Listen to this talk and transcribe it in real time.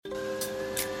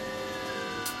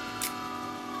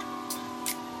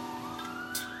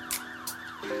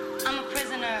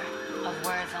prisoner of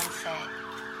words unsaid.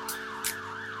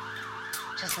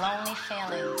 Just lonely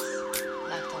feelings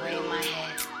locked away in my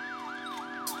head.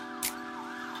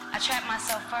 I trap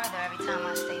myself further every time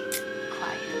I stay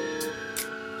quiet.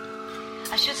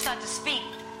 I should start to speak,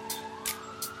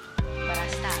 but I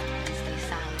stop and stay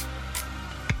silent.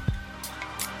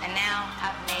 And now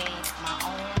I've made my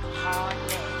own hard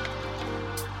bed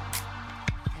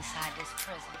inside this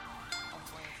prison.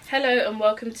 Hello and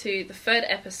welcome to the third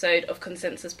episode of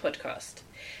Consensus Podcast.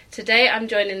 Today I'm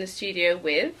joined in the studio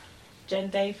with Jen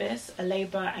Davis, a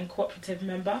Labour and Cooperative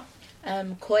member.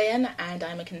 Koyan, and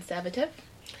I'm a Conservative.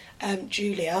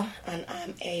 Julia, and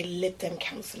I'm a Lib Dem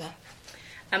councillor.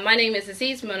 And my name is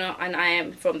Aziz Munna and I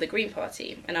am from the Green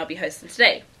Party and I'll be hosting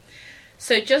today.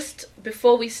 So just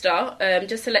before we start,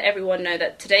 just to let everyone know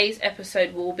that today's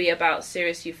episode will be about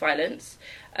serious youth violence,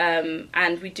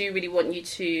 and we do really want you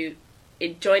to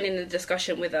join in the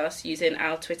discussion with us using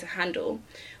our Twitter handle,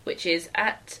 which is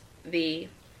 @_consensus_.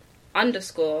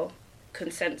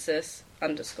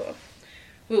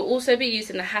 We'll also be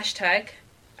using the hashtag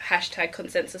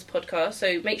Consensus Podcast,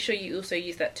 so make sure you also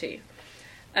use that too.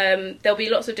 There'll be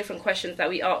lots of different questions that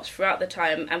we ask throughout the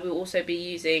time, and we'll also be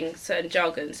using certain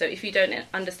jargon. So if you don't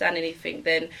understand anything,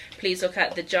 then please look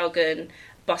at the jargon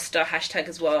buster hashtag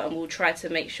as well, and we'll try to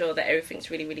make sure that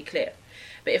everything's really, really clear.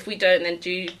 But if we don't, then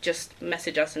do just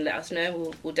message us and let us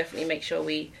know. We'll definitely make sure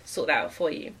we sort that out for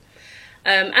you.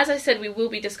 As I said, we will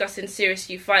be discussing serious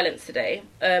youth violence today.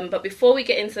 But before we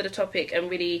get into the topic and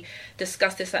really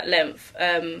discuss this at length,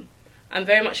 I'm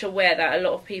very much aware that a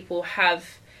lot of people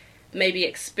have maybe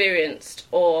experienced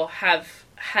or have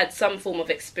had some form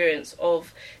of experience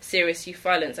of serious youth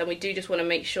violence. And we do just want to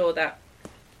make sure that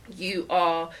you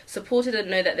are supported and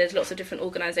know that there's lots of different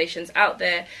organisations out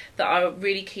there that are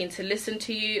really keen to listen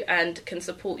to you and can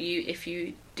support you if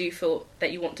you do feel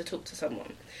that you want to talk to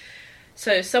someone.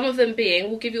 So some of them being,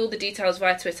 we'll give you all the details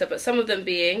via Twitter, but some of them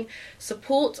being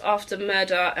Support After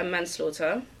Murder and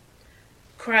Manslaughter,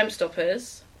 Crime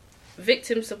Stoppers,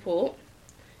 Victim Support,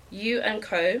 You and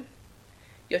Co,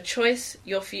 Your Choice,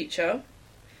 Your Future,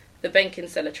 the Benkin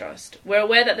Seller Trust. We're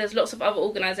aware that there's lots of other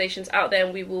organisations out there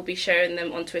and we will be sharing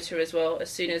them on Twitter as well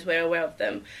as soon as we're aware of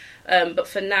them. But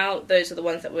for now, those are the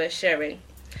ones that we're sharing.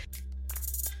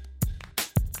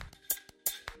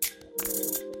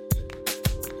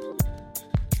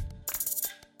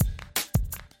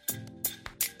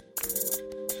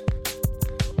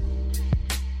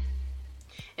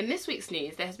 In this week's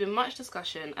news, there has been much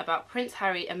discussion about Prince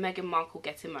Harry and Meghan Markle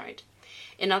getting married.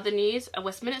 In other news, a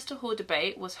Westminster Hall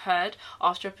debate was heard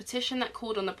after a petition that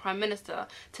called on the Prime Minister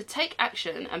to take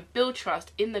action and build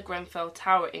trust in the Grenfell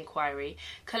Tower inquiry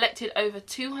collected over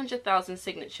 200,000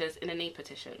 signatures in an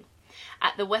e-petition.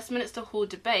 At the Westminster Hall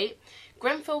debate,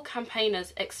 Grenfell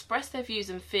campaigners expressed their views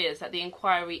and fears that the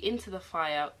inquiry into the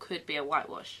fire could be a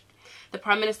whitewash. The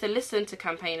Prime Minister listened to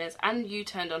campaigners and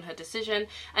U-turned on her decision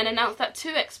and announced that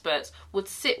 2 experts would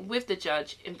sit with the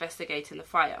judge investigating the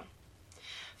fire.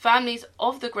 Families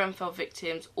of the Grenfell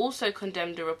victims also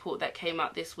condemned a report that came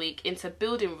out this week into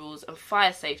building rules and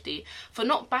fire safety for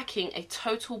not backing a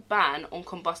total ban on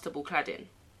combustible cladding.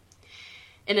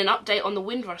 In an update on the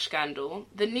Windrush scandal,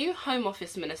 the new Home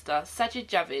Office Minister, Sajid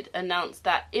Javid, announced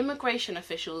that immigration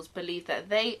officials believe that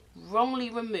they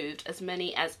wrongly removed as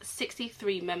many as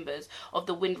 63 members of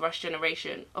the Windrush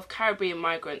generation of Caribbean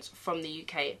migrants from the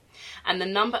UK, and the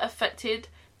number affected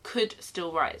could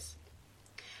still rise.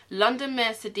 London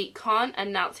Mayor Sadiq Khan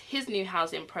announced his new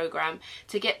housing programme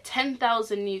to get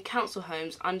 10,000 new council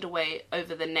homes underway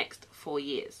over the next 4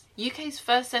 years. UK's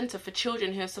first centre for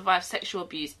children who have survived sexual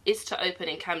abuse is to open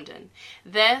in Camden.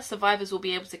 There, survivors will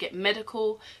be able to get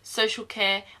medical, social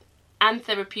care and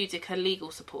therapeutic and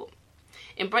legal support.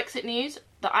 In Brexit news,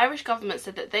 the Irish government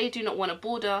said that they do not want a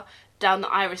border down the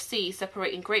Irish Sea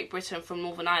separating Great Britain from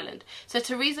Northern Ireland. So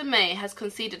Theresa May has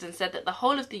conceded and said that the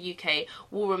whole of the UK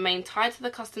will remain tied to the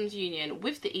customs union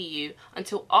with the EU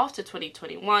until after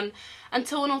 2021,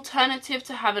 until an alternative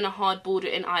to having a hard border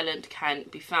in Ireland can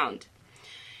be found.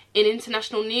 In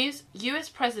international news, US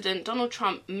President Donald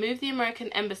Trump moved the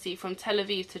American embassy from Tel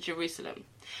Aviv to Jerusalem.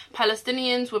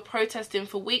 Palestinians were protesting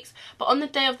for weeks, but on the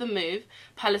day of the move,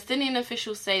 Palestinian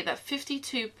officials say that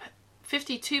 52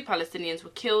 Palestinians were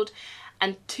killed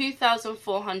and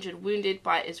 2,400 wounded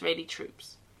by Israeli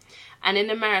troops. And in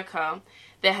America,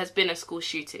 there has been a school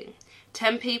shooting.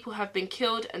 10 people have been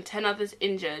killed and 10 others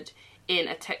injured in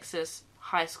a Texas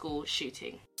high school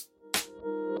shooting.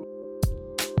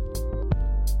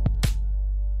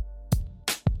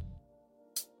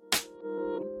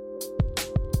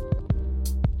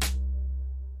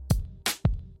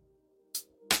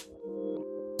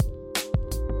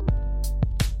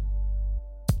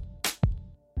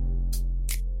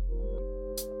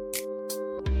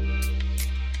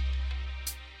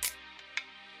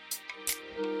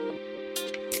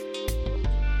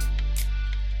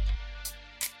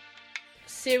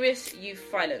 serious youth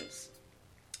violence.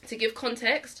 To give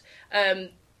context,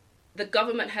 the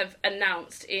government have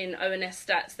announced in ONS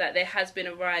stats that there has been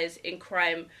a rise in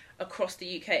crime across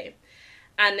the UK.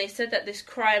 And they said that this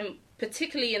crime,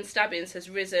 particularly in stabbings, has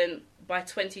risen by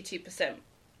 22%.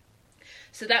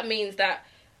 So that means that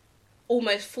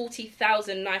almost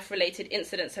 40,000 knife-related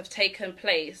incidents have taken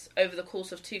place over the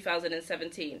course of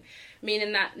 2017,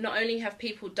 meaning that not only have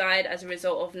people died as a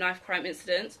result of knife crime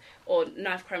incidents or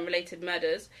knife crime-related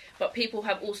murders, but people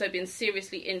have also been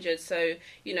seriously injured. So,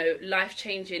 you know,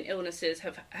 life-changing illnesses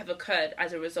have occurred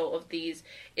as a result of these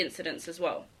incidents as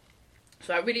well.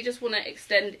 So I really just want to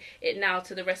extend it now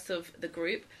to the rest of the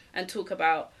group and talk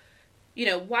about, you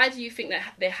know, why do you think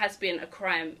that there has been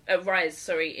a rise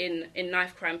in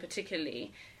knife crime,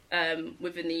 particularly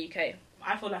within the UK?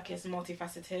 I feel like it's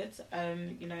multifaceted,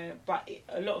 you know, but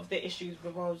a lot of the issues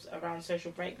revolves around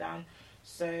social breakdown.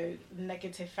 So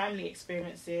negative family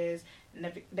experiences,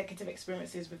 negative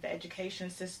experiences with the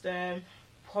education system,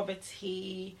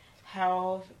 poverty,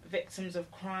 health, victims of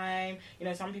crime. You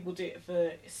know, some people do it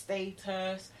for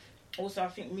status. Also, I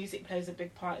think music plays a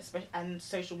big part, and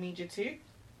social media too.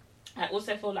 I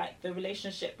also feel like the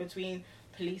relationship between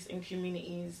police and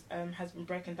communities has been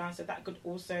broken down, so that could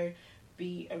also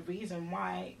be a reason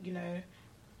why, you know,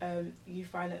 youth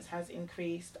violence has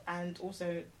increased, and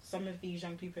also some of these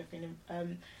young people have been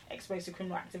exposed to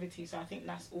criminal activity, so I think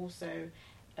that's also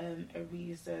a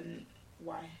reason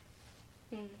why.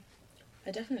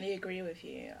 I definitely agree with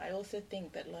you. I also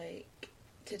think that, like,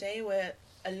 today we're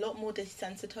a lot more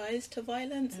desensitized to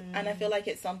violence, and I feel like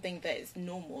it's something that is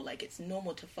normal. Like, it's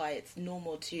normal to fight, it's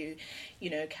normal to, you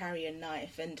know, carry a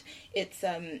knife, and it's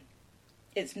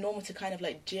normal to kind of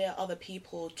like jeer other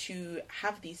people to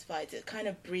have these fights. It kind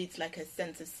of breeds like a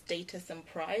sense of status and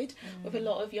pride with a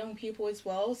lot of young people as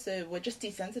well. So we're just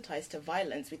desensitized to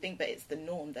violence. We think that it's the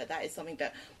norm, that is something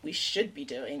that we should be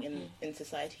doing in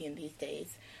society in these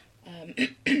days.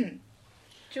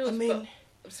 Jules, I mean,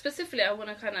 specifically, I want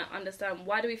to kind of understand,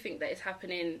 why do we think that it's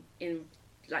happening in,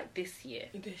 like, this year?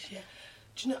 This year.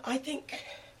 Do you know, I think,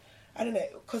 I don't know,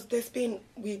 because there's been,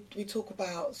 we talk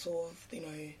about sort of, you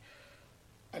know,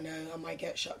 I know I might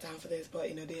get shut down for this, but,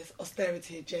 you know, this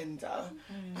austerity agenda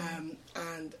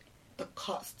and the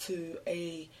cuts to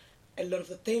a lot of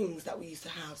the things that we used to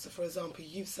have. So, for example,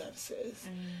 youth services,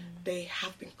 they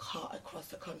have been cut across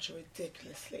the country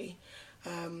ridiculously.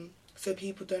 So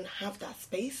people don't have that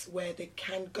space where they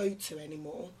can go to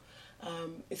anymore.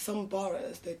 In some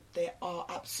boroughs, there are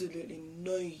absolutely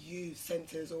no youth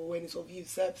centres or any sort of youth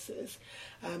services.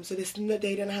 So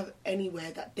they don't have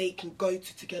anywhere that they can go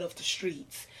to get off the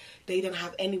streets. They don't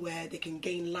have anywhere they can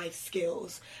gain life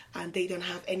skills, and they don't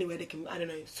have anywhere they can, I don't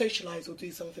know, socialise or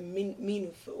do something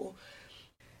meaningful.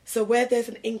 So where there's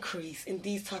an increase in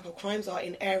these type of crimes are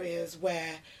in areas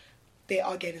where they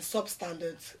are getting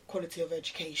substandard quality of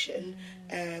education,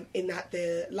 in that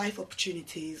their life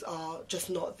opportunities are just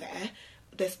not there.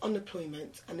 There's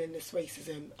unemployment, and then there's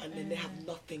racism, and then they have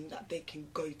nothing that they can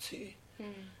go to.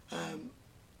 And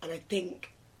I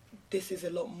think this is a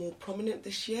lot more prominent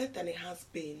this year than it has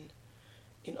been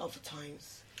in other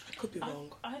times. I could be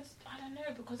wrong. I don't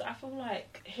know, because I feel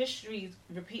like history's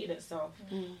repeated itself.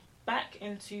 Back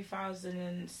in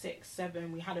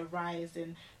 2006-07, we had a rise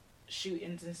in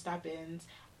shootings and stabbings,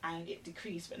 and it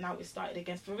decreased, but now it started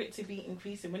again. For it to be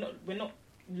increasing, we're not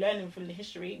learning from the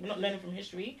history. We're not learning from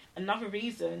history. Another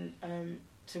reason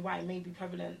to why it may be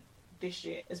prevalent this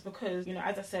year is because, you know,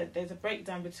 as I said, there's a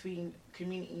breakdown between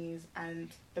communities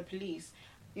and the police.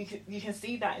 You can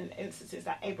see that in instances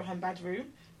like Abraham Badru,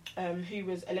 who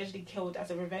was allegedly killed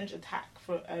as a revenge attack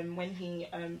for when he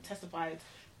testified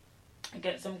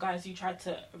against some guys who tried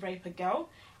to rape a girl.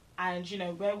 And, you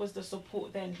know, where was the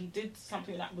support then? He did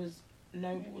something that was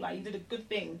noble, like he did a good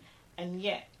thing, and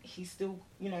yet he still,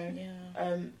 you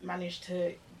know, managed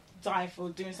to die for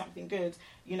doing something good,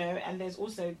 you know. And there's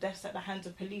also deaths at the hands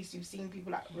of police. You've seen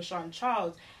people like Rashawn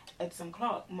Charles, Edson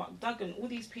Clark, Mark Duggan. All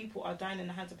these people are dying in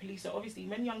the hands of police. So obviously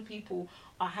when young people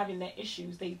are having their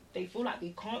issues, they feel like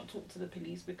they can't talk to the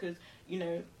police because, you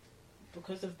know,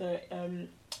 because of the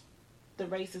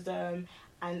racism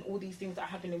and all these things that are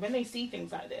happening. When they see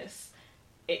things like this,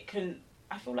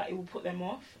 I feel like it will put them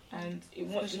off, and it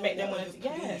wants to make them want to,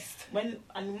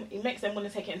 and it makes them want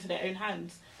to take it into their own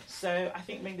hands. So I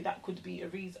think maybe that could be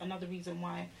another reason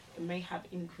why it may have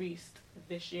increased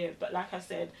this year. But like I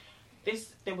said,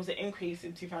 there was an increase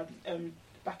in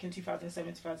back in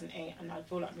 2007, 2008, and I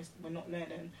feel like we're not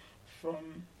learning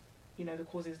from, you know, the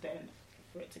causes then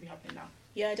for it to be happening now.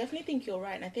 Yeah, I definitely think you're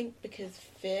right, and I think because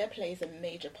fear plays a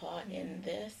major part in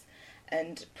this,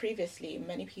 and previously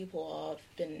many people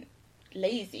have been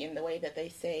lazy in the way that they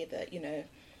say that,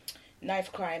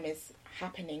 knife crime is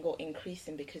happening or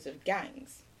increasing because of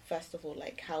gangs. First of all,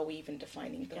 like, how are we even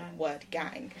defining the word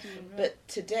gang? Mm-hmm. But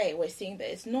today we're seeing that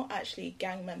it's not actually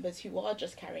gang members who are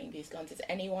just carrying these guns. It's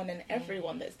anyone and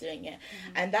everyone that's doing it.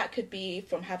 Mm-hmm. And that could be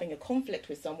from having a conflict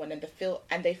with someone and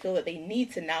they feel that they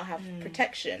need to now have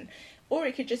protection. Or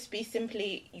it could just be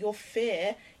simply you're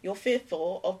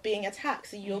fearful of being attacked,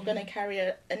 so you're going to carry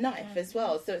a knife as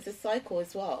well. So it's a cycle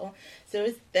as well. So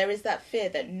there is that fear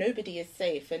that nobody is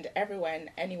safe, and everywhere and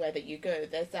anywhere that you go,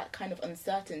 there's that kind of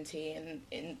uncertainty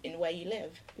in where you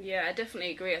live. Yeah, I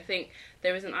definitely agree. I think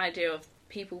there is an idea of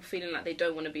people feeling like they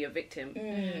don't want to be a victim.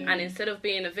 And instead of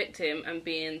being a victim and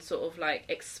being sort of like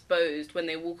exposed when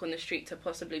they walk on the street to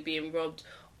possibly being robbed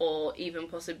or even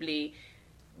possibly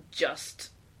just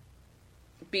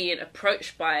being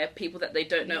approached by people that they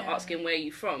don't know asking where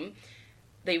you from,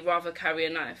 they rather carry a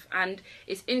knife. And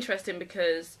it's interesting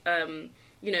because we're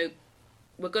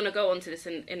going to go on to this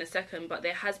in a second, but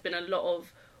there has been a lot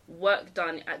of work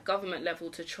done at government level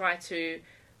to try to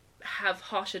have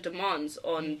harsher demands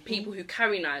on people who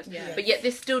carry knives, but yet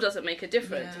this still doesn't make a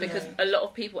difference because a lot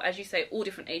of people, as you say, all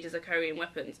different ages are carrying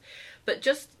weapons. But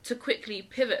just to quickly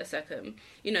pivot a second,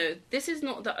 this is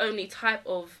not the only type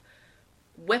of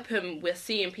weapon we're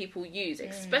seeing people use,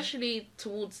 especially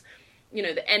towards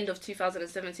the end of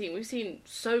 2017. We've seen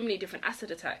so many different acid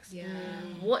attacks.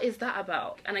 What is that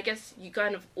about? And I guess you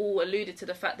kind of all alluded to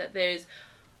the fact that there's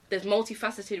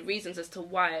multifaceted reasons as to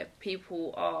why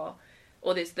people are,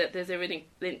 or there's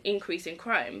an increase in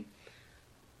crime,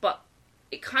 but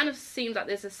it kind of seems like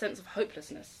there's a sense of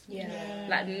hopelessness.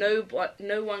 Like no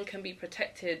one can be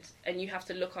protected and you have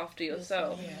to look after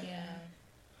yourself.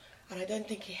 And I don't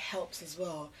think it helps as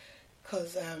well,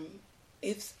 because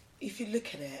if you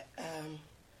look at it,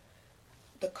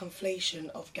 the conflation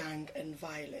of gang and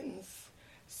violence,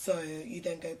 so you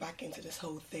then go back into this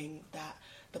whole thing that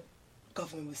the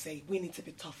government would say, we need to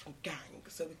be tough on gang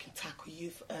so we can tackle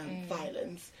youth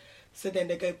violence. So then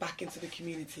they go back into the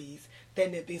communities,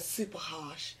 then they're being super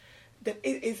harsh.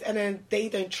 And then they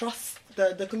don't trust,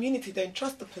 the community don't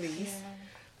trust the police.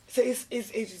 So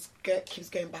it just keeps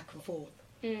going back and forth.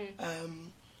 I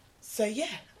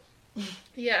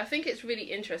think it's really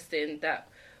interesting that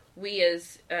we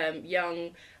as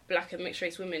young black and mixed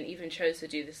race women even chose to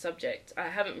do this subject. I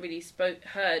haven't really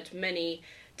heard many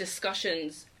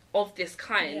discussions of this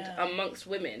kind amongst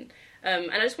women,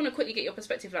 and I just want to quickly get your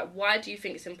perspective. Like, why do you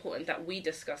think it's important that we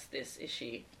discuss this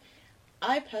issue?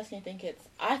 I personally think it's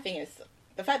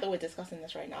the fact that we're discussing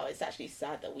this right now. It's actually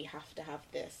sad that we have to have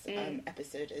this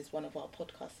episode as one of our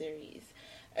podcast series,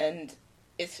 and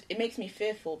it makes me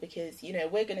fearful because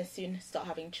we're going to soon start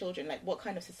having children. Like, what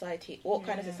kind of society, what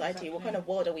kind of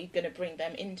world are we going to bring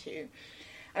them into?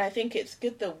 And I think it's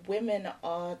good that women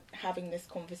are having this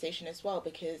conversation as well,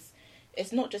 because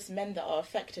it's not just men that are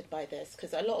affected by this,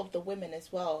 because a lot of the women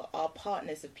as well are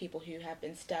partners of people who have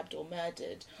been stabbed or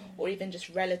murdered, or even just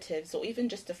relatives, or even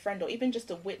just a friend, or even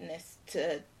just a witness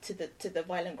to the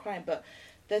violent crime, but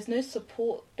there's no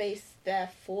support base there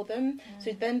for them. So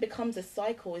it then becomes a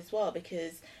cycle as well,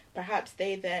 because perhaps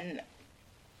they then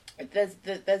there's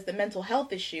the mental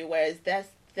health issue, whereas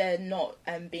they're not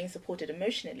being supported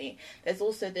emotionally. There's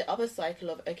also the other cycle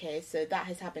of, okay, so that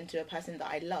has happened to a person that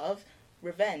I love,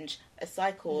 revenge, a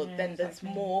cycle, then there's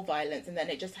more violence, and then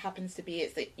it just happens to be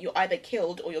you're either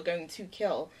killed or you're going to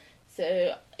kill.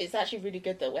 So it's actually really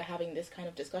good that we're having this kind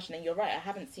of discussion. And you're right, I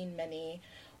haven't seen many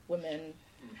women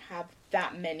have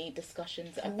that many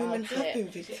discussions about women it. Have been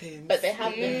victims, but they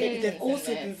have been victims. They've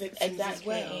also been victims as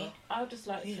well. I would just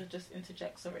like to just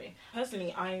interject. Sorry,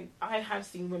 personally, I have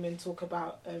seen women talk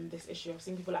about this issue. I've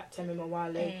seen people like Temi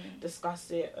Mawale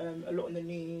discuss it a lot in the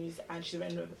news, and she's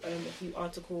written a few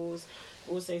articles.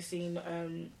 Also seen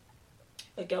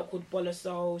a girl called Bola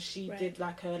Soul. She did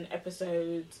like an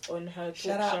episode on her talk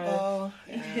show.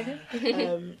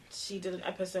 She did an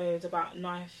episode about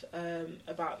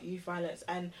about youth violence,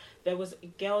 and there was a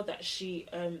girl that she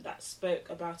that spoke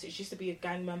about it. She used to be a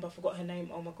gang member. I forgot her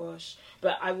name. Oh my gosh!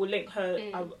 But I will link her.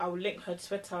 I will link her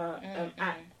Twitter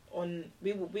at on.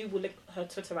 We will link her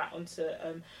Twitter at onto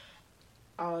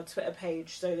our Twitter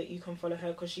page so that you can follow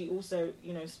her, because she also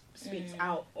speaks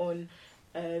out on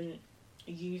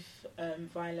youth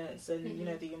violence and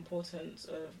the importance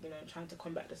of trying to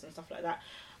combat this and stuff like that.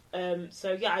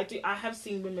 I have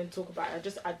seen women talk about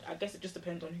it. I guess it just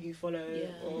depends on who you follow.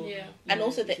 And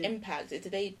also the impact.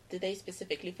 Do they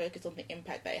specifically focus on the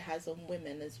impact that it has on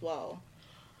women as well?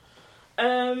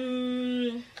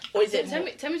 Or is it?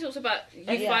 Tell me talks about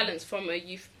youth violence from a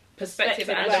youth perspective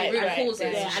and Right, the root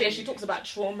causes. Yeah, and then she talks about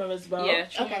trauma as well. Yeah,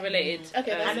 trauma related.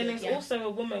 Okay, And then there's also a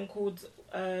woman called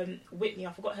Whitney.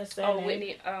 I forgot her surname. Oh,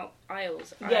 Whitney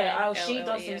Isles. Yeah, she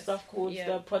does some ILLES. stuff called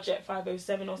the Project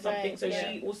 507 or something. Right, so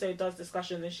yeah. she also does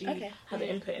discussions, and she had an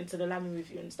input into the Lammy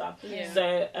Review and stuff. Yeah.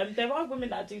 So there are women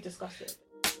that do discuss it.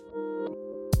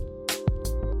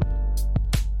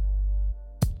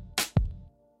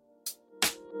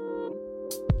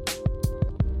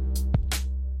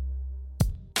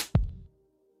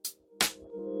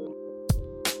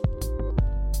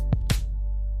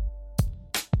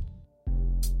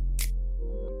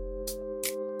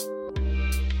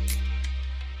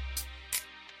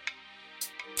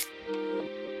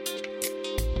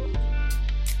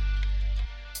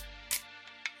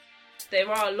 There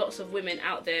are lots of women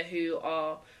out there who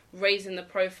are raising the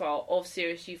profile of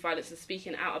serious youth violence and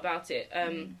speaking out about it,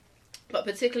 but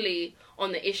particularly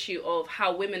on the issue of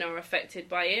how women are affected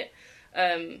by it.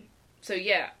 So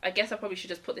yeah, I guess I probably should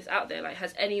just put this out there. Like,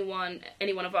 has any one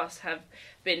of us have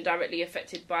been directly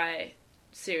affected by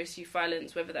serious youth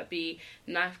violence, whether that be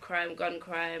knife crime, gun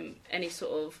crime, any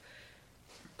sort of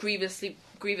grievous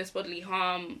bodily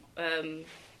harm,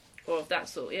 or of that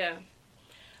sort? Yeah.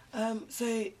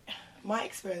 So my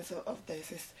experience of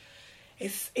this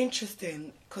is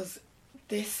interesting, because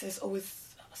this is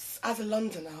always, as a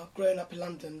Londoner, growing up in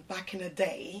London, back in the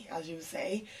day, as you would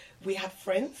say, we had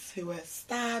friends who were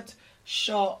stabbed,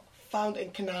 shot, found in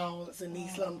canals in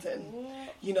East London,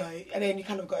 you know, and then you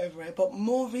kind of got over it. But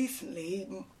more recently,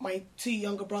 my two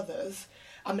younger brothers,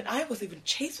 I mean, I was even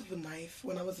chased with a knife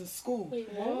when I was in school.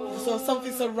 So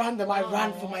something so random, I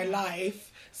ran for my life.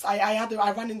 So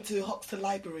I ran into Hoxton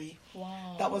Library.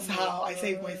 Wow. That was how I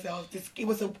saved myself. It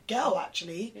was a girl,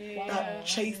 actually, that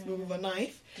chased me with a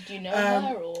knife. Did you know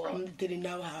her, or? I didn't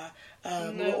know her.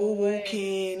 We were all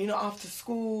walking, you know, after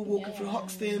school, walking through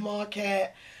Hoxton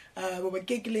Market. We were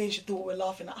giggling. She thought we were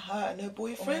laughing at her and her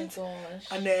boyfriend. Oh my gosh.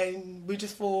 And then we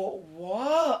just thought,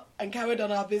 what? And carried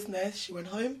on our business. She went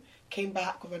home, came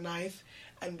back with a knife,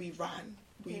 and we ran.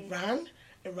 We ran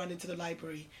and ran into the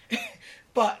library.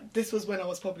 But this was when I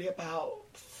was probably about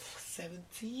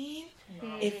 17,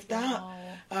 if that.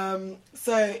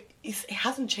 So it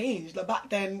hasn't changed. Like, back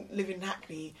then, living in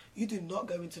Hackney, you do not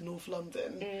go into North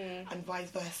London and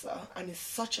vice versa. And it's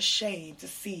such a shame to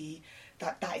see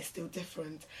that is still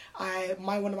different.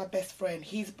 One of my best friend,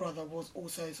 his brother was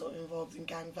also sort of involved in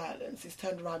gang violence. He's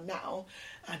turned around now,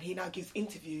 and he now gives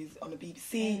interviews on the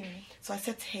BBC. So I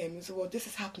said to him, well, this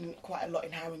is happening quite a lot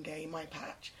in Haringey, in my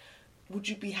patch. Would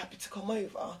you be happy to come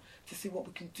over to see what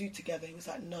we can do together? He was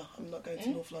like, no, I'm not going to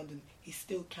North London. He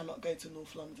still cannot go to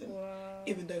North London,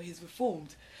 even though he's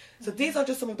reformed. So these are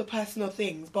just some of the personal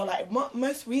things. But like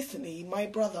most recently, my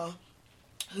brother,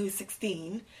 who is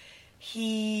 16,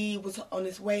 he was on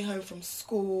his way home from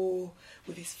school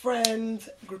with his friends,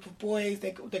 a group of boys.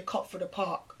 They cut through the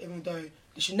park, even though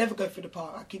they should never go through the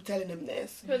park. I keep telling them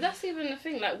this. But that's even the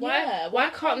thing. Like,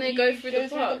 why can't they go through the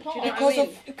park? Do you know because what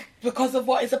I mean? because of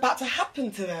what is about to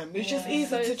happen to them. It's just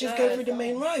easy to just go through the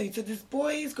main road. So this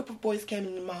group of boys came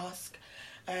in the mask,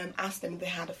 asked them if they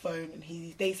had a phone, and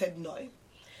they said no.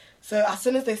 So as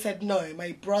soon as they said no,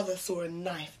 my brother saw a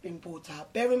knife being brought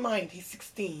out. Bear in mind, he's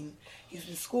 16, he's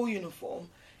in school uniform,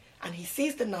 and he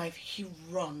sees the knife, he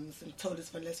runs and told his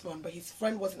friend, let's run. But his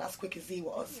friend wasn't as quick as he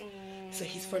was, so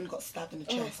his friend got stabbed in the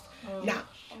chest. Now,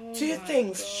 two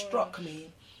things struck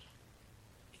me.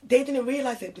 They didn't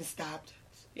realise they'd been stabbed.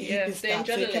 He'd been stabbed,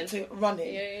 so he kept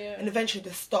running. And eventually they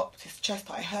stopped, his chest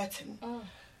started hurting.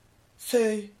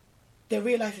 So they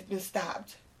realised he'd been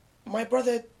stabbed. My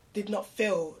brother did not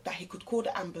feel that he could call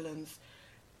the ambulance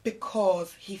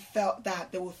because he felt that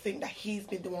they will think that he's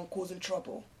been the one causing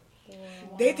trouble.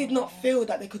 They did not feel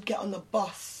that they could get on the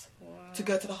bus to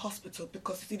go to the hospital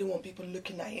because he didn't want people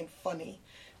looking at him funny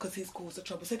because he's caused the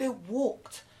trouble. So they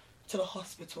walked to the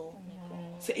hospital.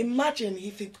 So imagine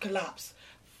if he'd collapsed.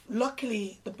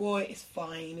 Luckily, the boy is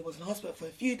fine. He was in hospital for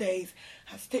a few days,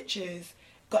 had stitches,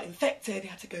 got infected, he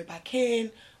had to go back in,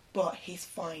 but he's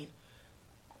fine.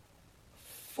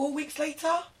 4 weeks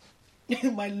later,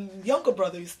 my younger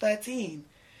brother, who's 13,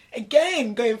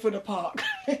 again going through the park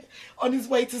on his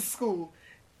way to school.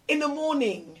 In the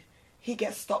morning, he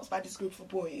gets stopped by this group of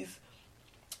boys.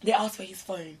 They ask for his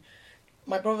phone.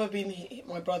 My brother,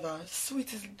 the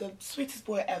sweetest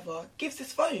boy ever, gives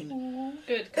his phone.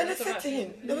 Good. Then they said to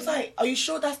him, they was like, are you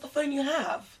sure that's the phone you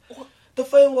have? The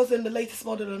phone wasn't the latest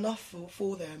model enough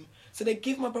for them. So they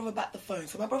give my brother back the phone.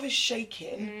 So my brother's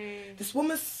shaking. This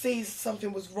woman sees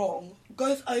something was wrong,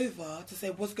 goes over to say,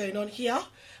 what's going on here?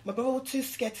 My brother was too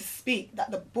scared to speak,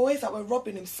 that the boys that were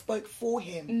robbing him spoke for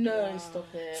him. No,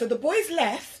 stop it. So the boys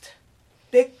left.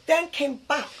 They then came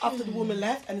back after the woman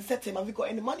left and said to him, have you got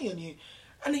any money on you?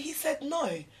 And he said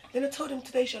no. Then I told him,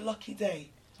 today's your lucky day.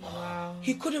 Wow.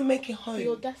 He couldn't make it home. The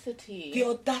audacity. The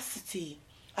audacity.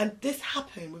 And this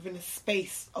happened within a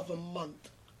space of a month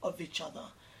of each other.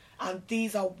 And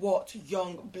these are what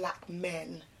young black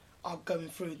men are going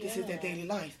through. This is their daily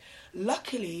life.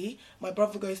 Luckily, my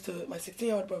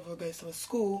 16-year-old brother goes to a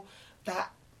school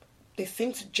that they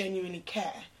seem to genuinely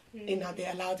care. In that they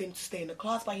allowed him to stay in the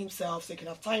class by himself so he can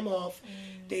have time off.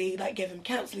 They gave him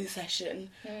counselling session,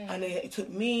 and it took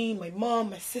me, my mum,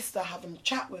 my sister having a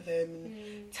chat with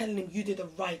him, telling him you did the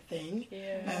right thing.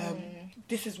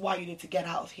 This is why you need to get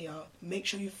out of here. Make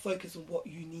sure you focus on what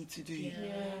you need to do.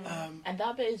 And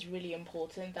that bit is really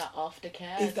important. That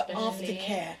aftercare is the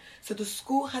aftercare. So the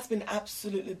school has been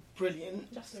absolutely brilliant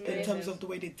in terms of the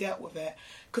way they dealt with it,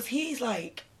 because he's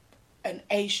like an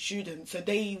A student, so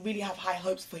they really have high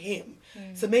hopes for him.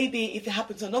 So maybe if it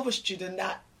happened to another student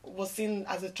that was seen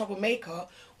as a troublemaker,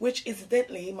 which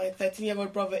incidentally my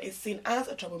 13-year-old brother is seen as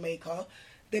a troublemaker,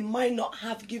 they might not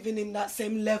have given him that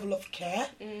same level of care.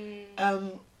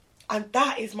 And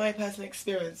that is my personal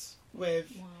experience with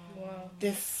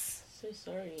this so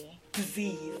sorry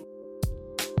disease.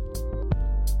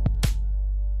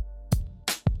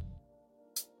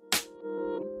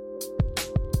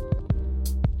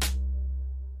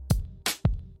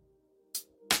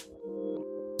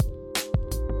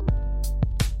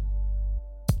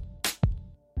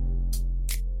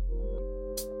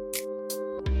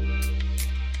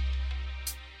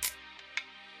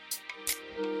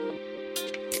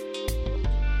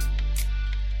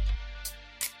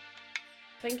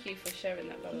 Thank you for sharing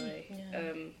that, by the way.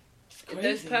 Crazy.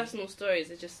 Those personal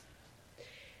stories are just,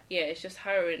 it's just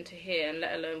harrowing to hear, and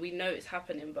let alone we know it's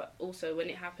happening, but also when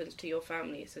it happens to your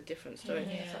family, it's a different story.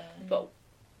 But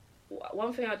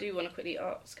one thing I do want to quickly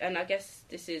ask, and I guess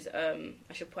this is, I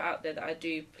should put out there that I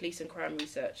do police and crime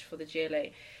research for the GLA,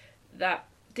 that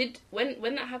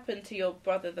when that happened to your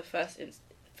brother the first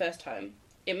time,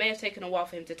 it may have taken a while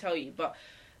for him to tell you, but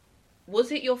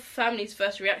was it your family's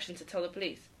first reaction to tell the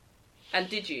police? And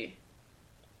did you?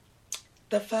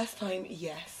 The first time,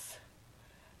 yes.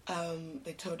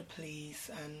 They told the police,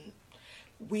 and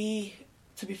we,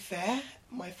 to be fair,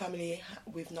 my family,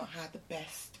 we've not had the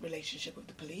best relationship with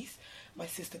the police. My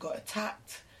sister got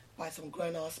attacked by some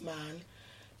grown-ass man.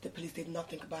 The police did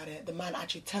nothing about it. The man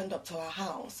actually turned up to our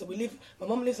house. So my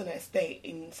mum lives on an estate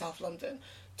in South London,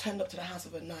 turned up to the house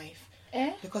with a knife.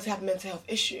 Because he had a mental health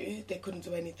issue, they couldn't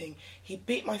do anything. He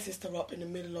beat my sister up in the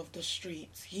middle of the street.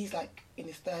 He's like in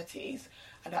his 30s.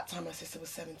 At that time, my sister was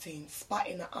 17. Spat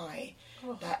in the eye.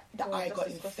 The eye got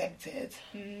infected.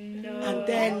 No. And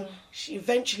then she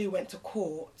eventually went to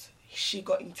court. She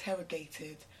got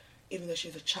interrogated, even though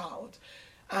she's a child.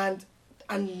 And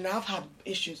I've had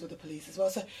issues with the police as well.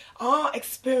 So our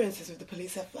experiences with the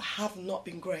police have not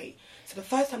been great. So the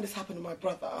first time this happened with my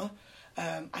brother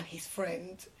and his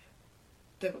friend,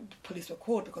 the police were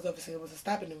called because obviously there was a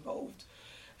stabbing involved.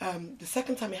 The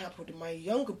second time it happened with my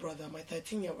younger brother, my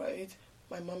 13-year-old,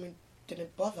 my mum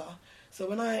didn't bother. So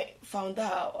when I found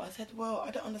out, I said, well,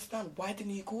 I don't understand. Why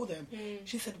didn't you call them?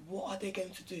 She said, what are they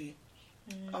going to do?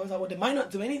 I was like, well, they might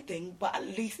not do anything, but at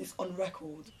least it's on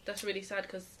record. That's really sad,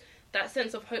 because that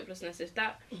sense of hopelessness, if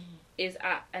that is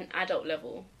at an adult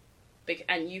level,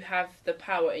 and you have the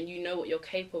power and you know what you're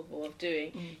capable of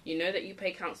doing, you know that you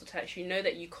pay council tax, you know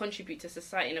that you contribute to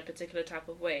society in a particular type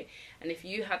of way, and if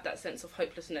you have that sense of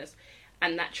hopelessness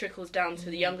and that trickles down to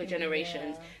the younger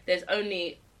generations, there's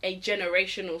only a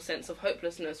generational sense of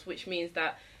hopelessness, which means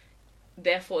that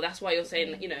therefore that's why you're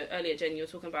saying, earlier, Jen, you were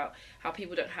talking about how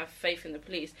people don't have faith in the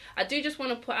police. I do just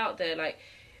want to put out there,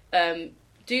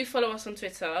 do follow us on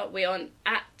Twitter. We're on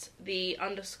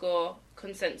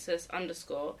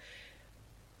 @_consensus_.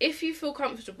 If you feel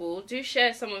comfortable, do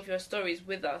share some of your stories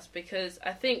with us, because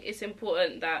I think it's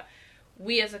important that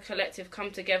we as a collective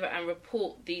come together and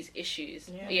report these issues.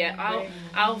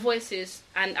 Our voices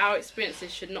and our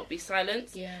experiences should not be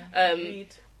silenced.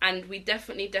 And we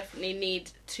definitely need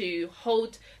to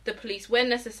hold the police where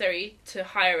necessary to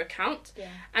higher account,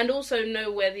 and also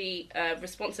know where the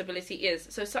responsibility is.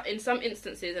 So in some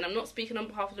instances, and I'm not speaking on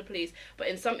behalf of the police, but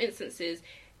in some instances,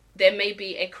 there may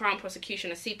be a Crown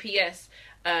prosecution, a CPS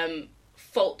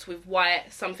fault with why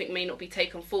something may not be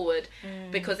taken forward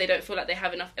because they don't feel like they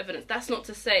have enough evidence. That's not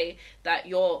to say that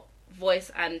your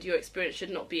voice and your experience should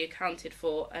not be accounted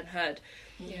for and heard.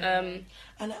 And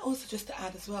also, just to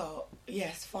add as well,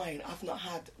 yes, fine, I've not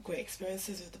had great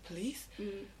experiences with the police.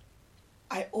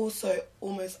 I also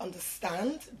almost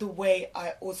understand the way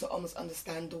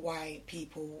why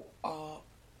people are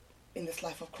in this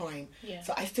life of crime.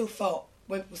 So I still felt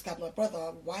when people stab my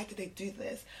brother, why did they do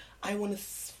this? I want to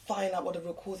find out what the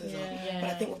root causes are. But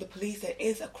I think with the police, there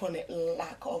is a chronic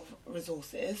lack of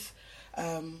resources.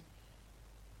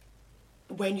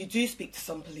 When you do speak to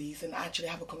some police and actually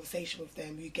have a conversation with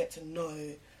them, you get to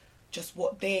know just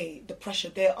the pressure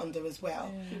they're under as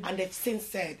well. And they've since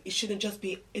said it shouldn't just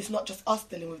be, it's not just us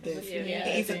dealing with this, it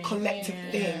is a collective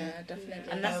thing. Yeah,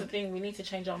 definitely. And that's the thing, we need to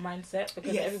change our mindset,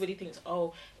 because everybody thinks,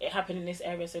 oh, it happened in this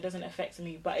area, so it doesn't affect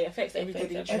me, but it affects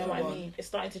everybody. Do you know what I mean? It's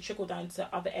starting to trickle down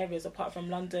to other areas apart from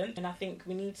London, and I think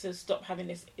we need to stop having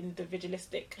this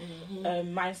individualistic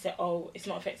mindset. Oh, it's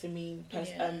not affecting me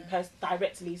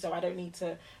directly, so I don't need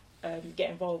to get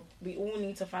involved. We all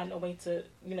need to find a way to,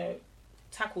 you know,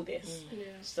 tackle this.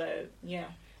 So yeah.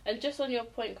 And just on your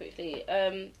point quickly,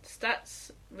 stats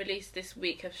released this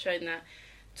week have shown that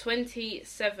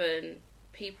 27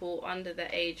 people under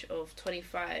the age of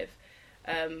 25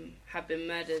 have been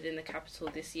murdered in the capital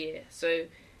this year. So,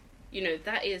 you know,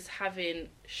 that is having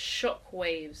shock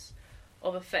waves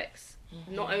of effects,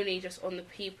 not only just on the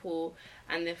people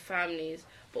and their families,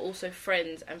 but also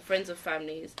friends and friends of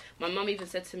families. My mum even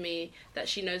said to me that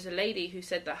she knows a lady who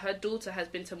said that her daughter has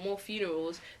been to more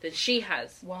funerals than she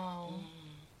has. Wow.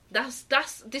 This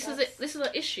is an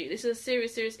issue. This is a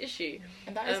serious issue.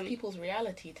 And that is people's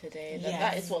reality today.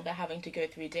 That is what they're having to go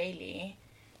through daily.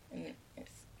 And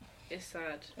it's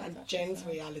sad. And Jen's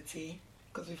reality,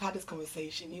 because we've had this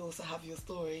conversation, you also have your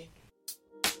story.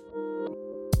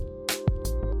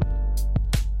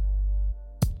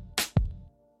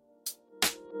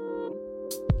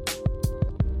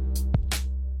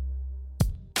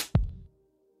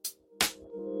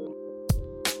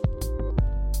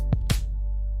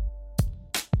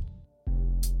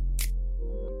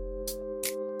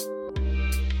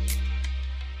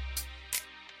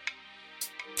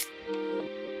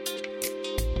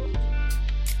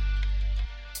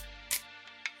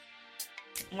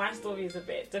 My story is a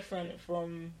bit different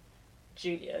from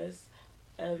Julia's.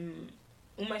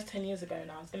 Almost 10 years ago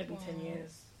now, it's going to be 10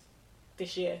 years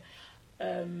this year,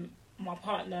 my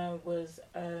partner was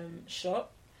shot,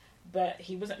 but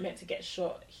he wasn't meant to get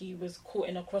shot. He was caught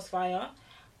in a crossfire,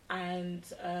 and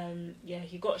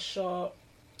he got shot,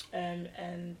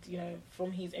 and you know,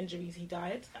 from his injuries he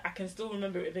died. I can still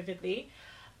remember it vividly,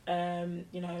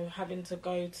 you know, having to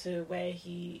go to where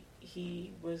he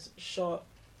was shot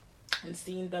and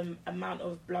seeing the amount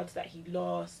of blood that he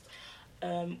lost.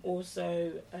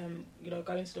 Also, you know,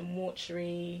 going to the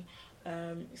mortuary,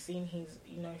 seeing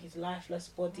his lifeless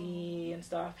body and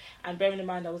stuff. And bearing in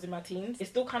mind I was in my teens, it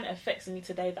still kind of affects me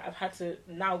today that I've had to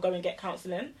now go and get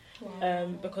counselling.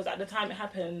 Because at the time it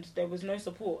happened, there was no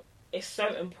support. It's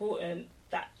so important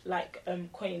that, like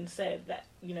Queen said, that,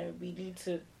 you know, we need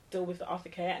to deal with the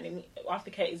aftercare, and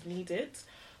aftercare is needed,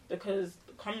 because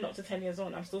coming up to 10 years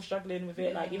on, I'm still struggling with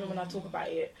it. Like, even when I talk about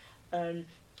it,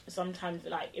 sometimes,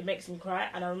 like, it makes me cry.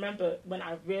 And I remember when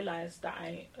I realised that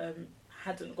I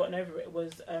hadn't gotten over it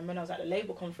was when I was at the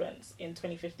Labour conference in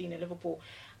 2015 in Liverpool.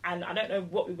 And I don't know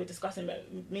what we were discussing, but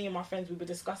me and my friends, we were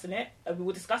discussing it. We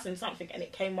were discussing something, and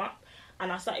it came up,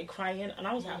 and I started crying, and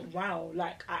I was like, wow,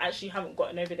 like, I actually haven't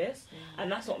gotten over this.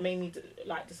 And that's what made me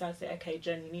decide to say, okay,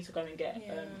 Jen, you need to go and get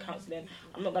counselling.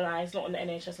 I'm not gonna lie, it's not on the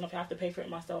NHS, and I have to pay for it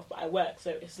myself, but I work,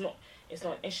 so it's not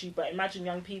an issue. But imagine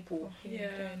young people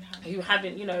who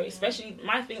haven't, you know, especially,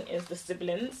 my thing is the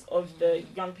siblings of the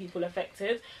young people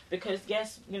affected, because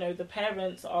yes, you know, the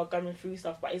parents are going through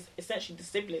stuff, but it's essentially the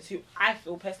siblings who I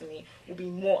feel personally will be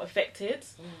more affected.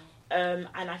 And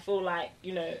I feel like,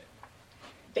 you know,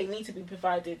 they need to be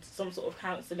provided some sort of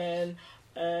counselling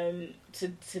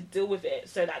to deal with it,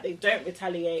 so that they don't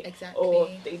retaliate, or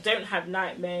they don't have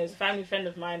nightmares. A family friend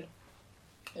of mine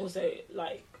also,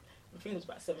 like, I think it was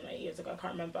about 7 or 8 years ago, I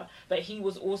can't remember, but he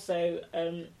was also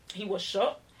he was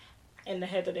shot in the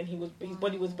head, and then his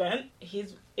body was burnt.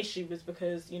 His issue was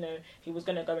because, you know, he was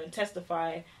going to go and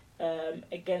testify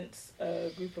against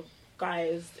a group of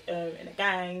guys in a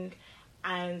gang,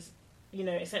 and, you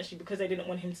know, essentially because they didn't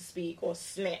want him to speak or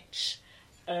snitch,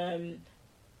 this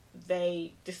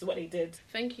is what they did.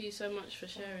 Thank you so much for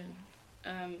sharing.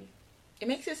 It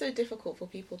makes it so difficult for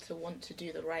people to want to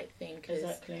do the right thing,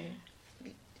 because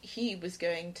he was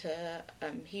going to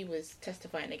he was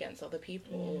testifying against other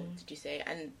people, did you say?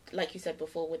 And like you said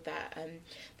before, with that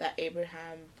that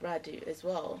Abraham Radu as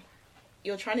well,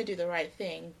 you're trying to do the right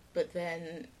thing, but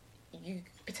then you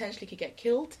potentially could get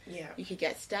killed. You could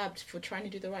get stabbed for trying to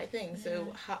do the right thing.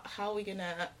 So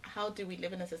how do we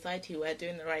live in a society where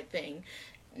doing the right thing,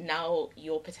 now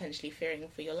you're potentially fearing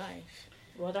for your life?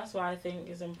 Well, that's why I think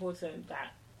it's important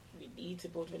that we need to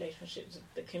build relationships.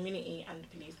 The community and the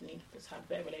police need to have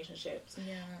better relationships.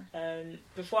 Yeah.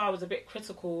 Before I was a bit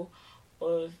critical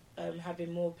of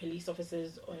having more police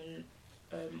officers on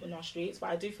our streets, but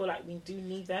I do feel like we do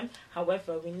need them.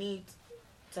 However, we need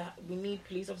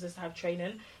police officers to have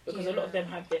training, because a lot of them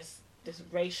have this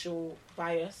racial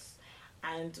bias,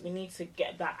 and we need to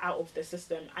get that out of the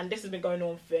system. And this has been going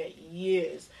on for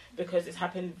years, because it's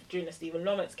happened during the Stephen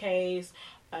Lawrence case,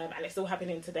 and it's still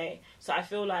happening today. So I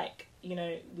feel like, you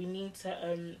know, we need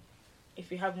to, if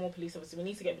we have more police officers, we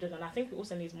need to get rid of them. And I think we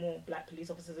also need more black police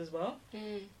officers as well.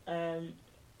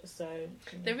 So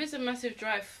there is a massive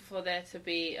drive for there to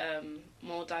be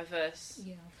more diverse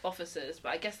officers, but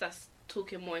I guess that's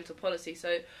talking more into policy.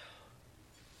 So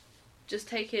just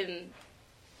taking,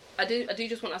 I do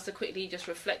just want us to quickly just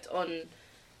reflect on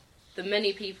the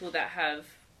many people that have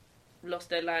lost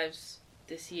their lives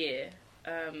this year,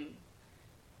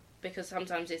 because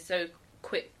sometimes it's so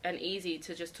quick and easy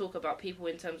to just talk about people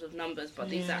in terms of numbers, but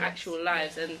these are actual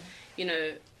lives, and you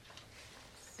know,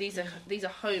 these are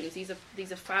homes, these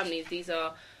are families, these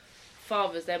are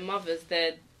fathers, their mothers,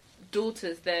 their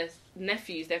daughters, their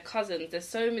nephews, their cousins. There's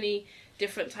so many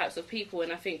different types of people,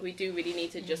 and I think we do really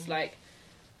need to just like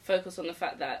focus on the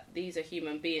fact that these are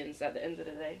human beings at the end of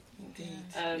the day. Indeed.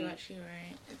 You're actually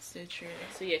right. It's so true.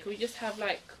 So yeah, can we just have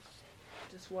like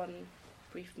just one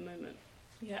brief moment?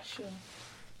 yeah, Sure.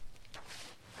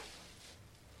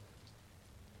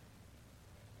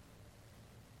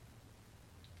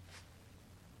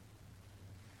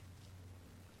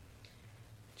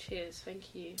 Cheers,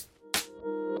 thank you.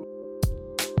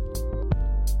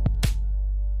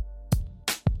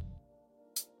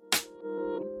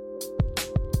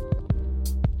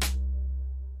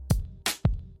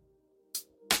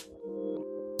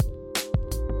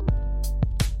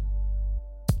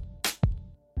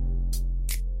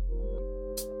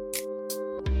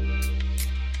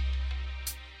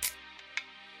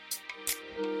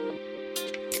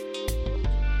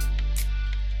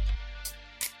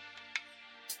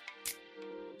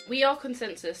 We are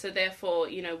consensus, so therefore,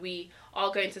 you know, we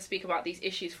are going to speak about these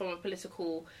issues from a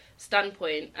political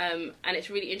standpoint, and it's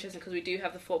really interesting because we do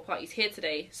have the four parties here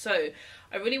today. So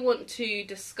I really want to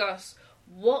discuss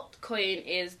what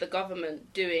is the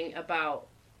government doing about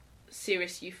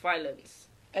serious youth violence.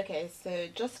 Okay, so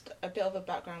just a bit of a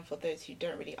background for those who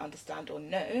don't really understand or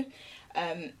know.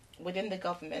 Within the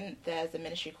government, there's a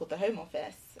ministry called the Home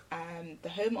Office. The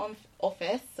Home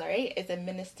Office, is a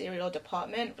ministerial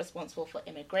department responsible for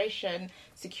immigration,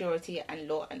 security and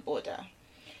law and order.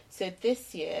 So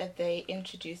this year, they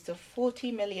introduced a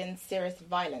 40 million serious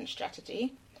violence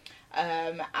strategy,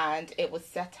 and it was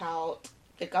set out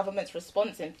the government's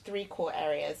response in 3 core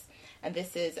areas. And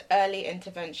this is early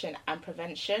intervention and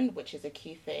prevention, which is a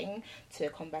key thing to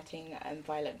combating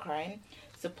violent crime,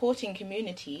 supporting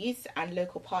communities and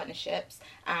local partnerships,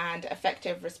 and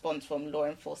effective response from law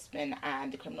enforcement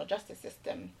and the criminal justice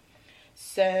system.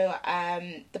 So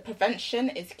the prevention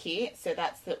is key. So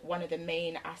that's one of the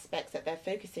main aspects that they're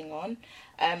focusing on.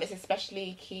 It's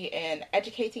especially key in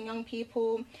educating young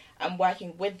people and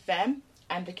working with them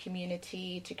and the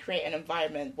community to create an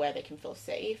environment where they can feel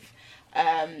safe.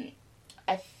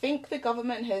 I think the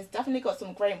government has definitely got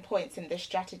some great points in this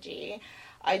strategy.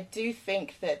 I do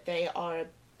think that they are a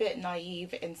bit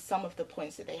naive in some of the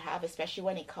points that they have, especially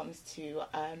when it comes to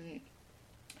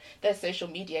their social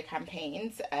media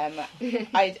campaigns.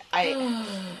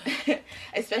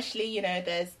 Especially, you know,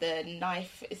 there's the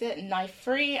knife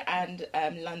free and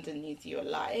London Needs You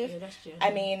Alive. Yeah, that's true.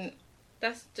 I mean,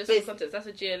 That's just for context. That's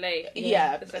a GLA.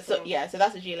 So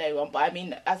that's a GLA one. But I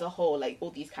mean, as a whole, like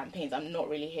all these campaigns, I'm not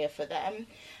really here for them.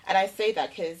 And I say that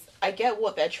because I get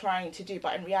what they're trying to do,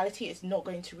 but in reality, it's not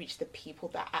going to reach the people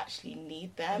that actually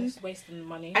need them. And it's wasting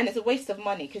money. And it's a waste of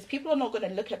money because people are not going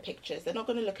to look at pictures. They're not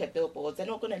going to look at billboards. They're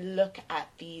not going to look at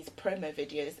these promo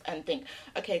videos and think,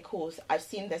 okay, cool, I've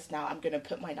seen this now. I'm going to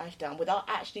put my knife down, without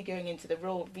actually going into the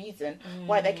real reason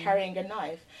why they're carrying a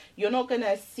knife. You're not going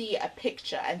to see a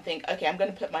picture and think, okay, I'm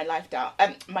going to put my knife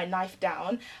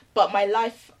down, but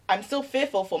I'm still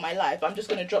fearful for my life. I'm just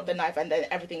going to drop the knife and then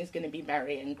everything is going to be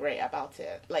merry and great about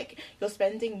it. Like, you're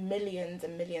spending millions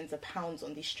and millions of pounds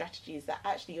on these strategies that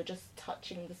actually you're just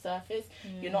touching the surface.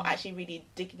 You're not actually really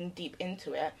digging deep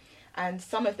into it. And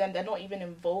some of them, they're not even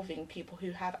involving people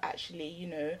who have actually, you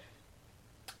know,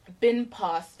 been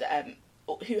past,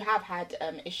 who have had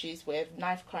issues with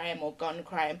knife crime or gun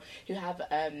crime, who have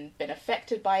been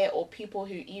affected by it, or people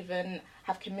who even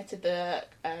have committed the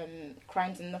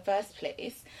crimes in the first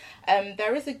place.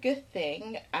 There is a good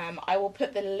thing. I will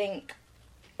put the link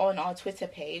on our Twitter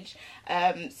page.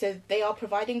 So they are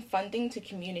providing funding to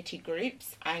community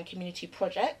groups and community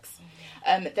projects.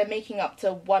 They're making up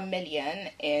to 1 million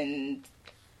in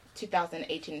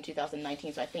 2018 and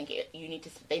 2019, so I think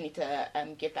they need to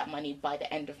give that money by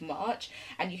the end of March,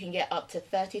 and you can get up to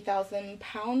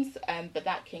 £30,000, but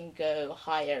that can go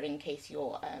higher in case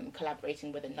you're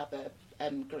collaborating with another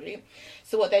group.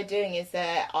 So what they're doing is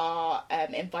they are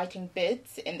inviting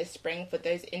bids in the spring for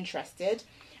those interested.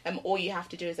 All you have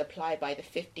to do is apply by the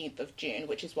 15th of June,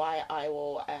 which is why I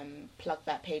will plug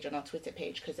that page on our Twitter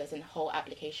page, because there's a whole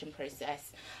application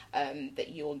process that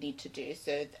you'll need to do.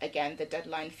 So again, the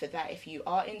deadline for that, if you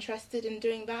are interested in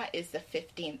doing that, is the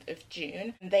 15th of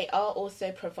June. They are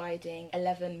also providing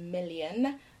 11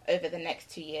 million over the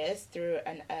next 2 years through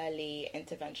an early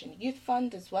intervention youth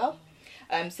fund as well.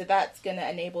 So that's going to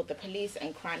enable the police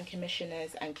and crime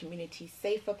commissioners and community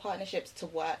safer partnerships to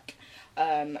work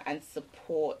and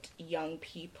support young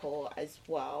people as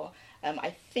well.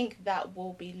 I think that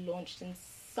will be launched in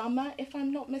summer, if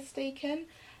I'm not mistaken.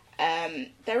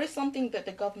 There is something that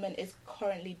the government is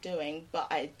currently doing, but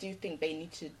I do think they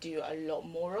need to do a lot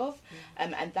more of,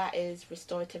 and that is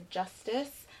restorative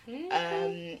justice.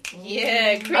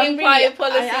 Yeah, Green Party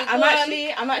policy.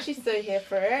 I'm actually so here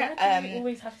for it. Why do you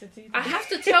always have to do that? I have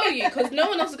to tell you, because no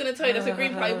one else is going to tell you that's a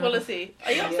Green Party policy.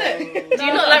 Are you upset? Do you No,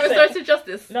 not I'm like upset. restorative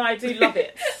justice? No, I do love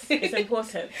it. It's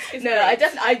important.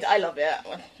 I love it.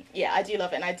 Yeah, I do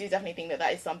love it, and I do definitely think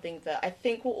that is something that I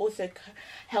think will also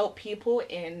help people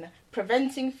in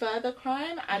preventing further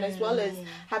crime, and as well as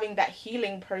having that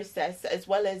healing process, as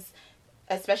well as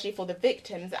especially for the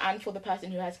victims and for the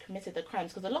person who has committed the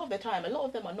crimes, because a lot of the time, a lot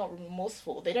of them are not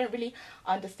remorseful. They don't really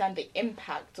understand the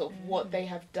impact of what they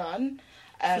have done.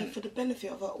 See, for the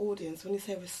benefit of our audience, when you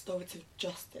say restorative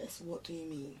justice, what do you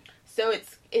mean? So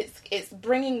it's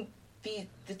bringing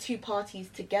the two parties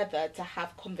together to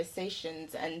have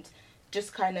conversations and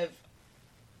just kind of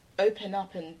open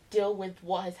up and deal with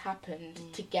what has happened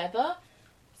together.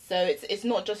 So it's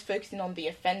not just focusing on the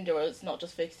offender, or it's not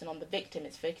just focusing on the victim,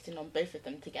 it's focusing on both of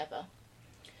them together.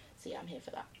 So yeah, I'm here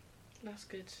for that. That's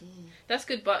good. That's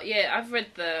good, but yeah, I've read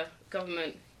the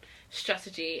government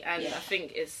strategy, and I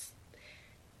think it's,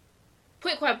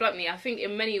 put it quite bluntly, I think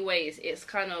in many ways it's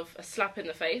kind of a slap in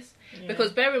the face.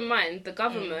 Because bear in mind, the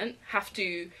government have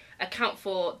to account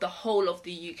for the whole of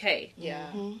the UK.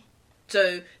 Yeah.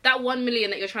 So that 1 million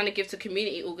that you're trying to give to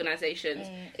community organisations,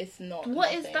 it's not.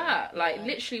 What is nothing. that? Like,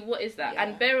 literally, what is that? Yeah.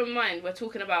 And bear in mind, we're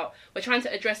trying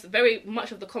to address very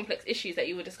much of the complex issues that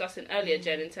you were discussing earlier,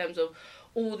 Jen, in terms of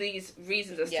all these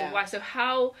reasons as to why. So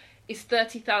how is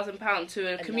 £30,000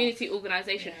 to a community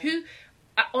organisation who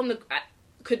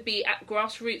could be at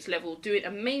grassroots level doing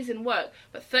amazing work,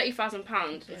 but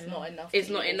 £30,000 It's not enough. Is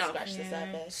not enough. Scratch the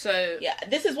surface. So yeah,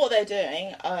 this is what they're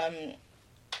doing.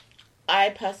 I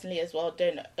personally as well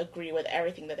don't agree with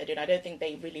everything that they're doing. I don't think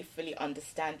they really fully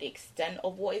understand the extent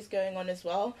of what is going on as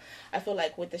well. I feel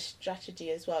like with the strategy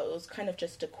as well, it was kind of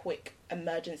just a quick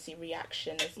emergency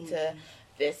reaction as to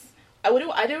this. I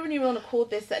don't really want to call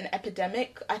this an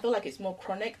epidemic. I feel like it's more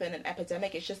chronic than an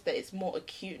epidemic. It's just that it's more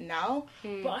acute now.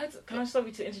 But can I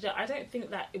sorry to interject? I don't think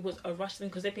that it was a rush thing,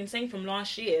 because they've been saying from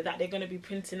last year that they're going to be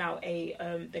printing out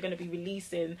they're going to be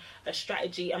releasing a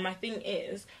strategy. And my thing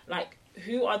is, like,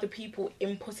 who are the people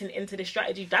inputting into the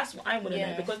strategy? That's what I want to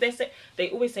know, because they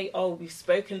always say, oh, we've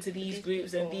spoken to these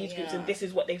groups and these groups, and this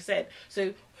is what they've said.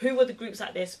 So who are the groups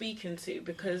that they're speaking to?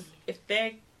 Because if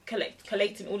they're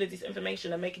collating all of this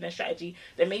information and making a strategy,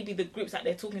 then maybe the groups that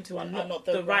they're talking to are not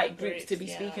the right groups to be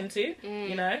speaking to,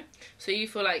 you know? So you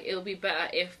feel like it'll be better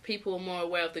if people are more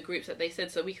aware of the groups that they said,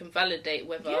 so we can validate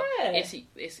whether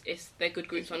it's they're good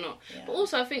groups or not. But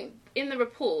also, I think in the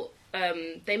report,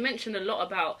 they mentioned a lot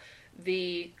about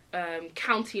the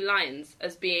county lines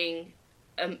as being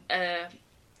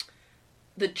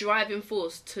the driving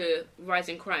force to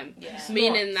rising crime,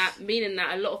 meaning that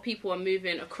a lot of people are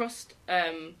moving across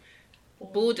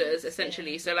borders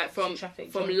essentially. So like from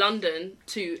London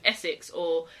to Essex,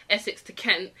 or Essex to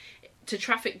Kent, to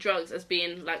traffic drugs as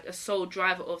being like a sole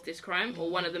driver of this crime, or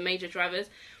one of the major drivers.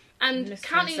 And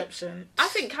I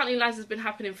think county lines has been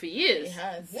happening for years. It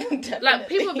has. Like,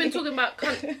 people have been talking about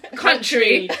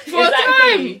country for a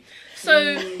time.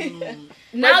 So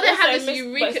now they have this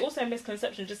eureka. But it's also a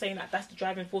misconception just saying that that's the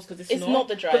driving force, because it's not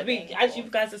the driving force. As you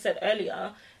guys have said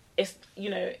earlier, it's, you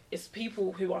know, it's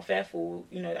people who are fearful,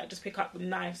 you know, that just pick up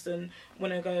knives and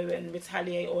want to go and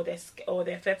retaliate, or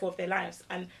they're fearful of their lives,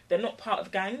 and they're not part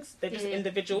of gangs. They're just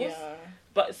individuals. Yeah.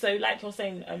 But so, like you're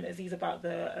saying, Aziz, about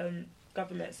the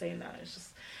government saying that, it's just,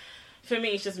 for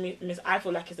me, it's just I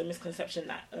feel like it's a misconception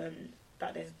that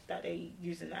that they're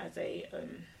using that as a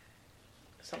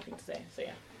something to say. So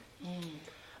yeah.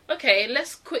 Okay,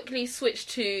 let's quickly switch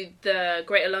to the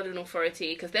Greater London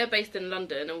Authority, because they're based in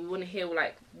London, and we want to hear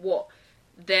like what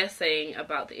they're saying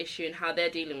about the issue and how they're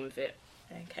dealing with it.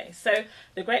 Okay, so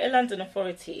the Greater London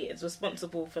Authority is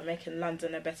responsible for making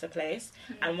London a better place,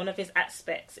 and one of its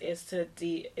aspects is to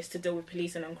deal with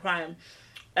policing and crime.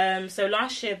 So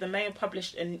last year, the Mayor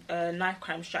published a knife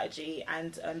crime strategy,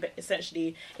 and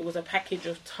essentially it was a package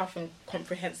of tough and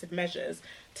comprehensive measures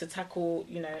to tackle,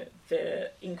 you know, the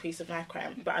increase of knife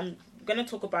crime. But I'm going to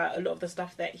talk about a lot of the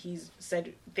stuff that he's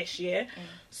said this year.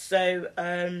 So,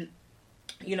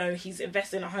 you know, he's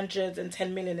investing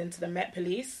 110 million into the Met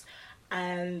Police,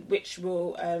 and which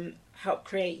will help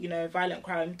create, you know, violent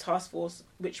crime task force,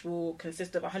 which will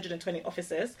consist of 120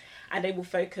 officers, and they will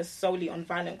focus solely on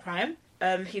violent crime.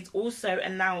 He's also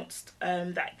announced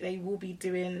that they will be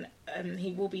doing,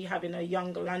 he will be having a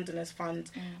Young Londoners Fund,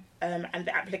 and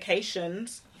the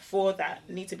applications for that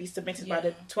need to be submitted by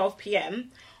the 12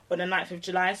 p.m. on the 9th of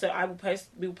July. So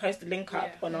we will post the link up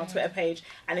on our Twitter page,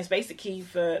 and it's basically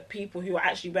for people who are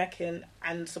actually working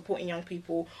and supporting young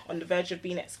people on the verge of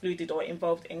being excluded or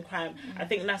involved in crime. I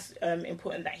think that's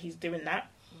important that he's doing that.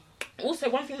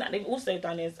 Also, one thing that they've also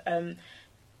done is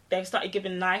they've started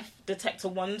giving knife detector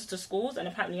wands to schools, and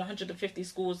apparently 150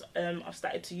 schools have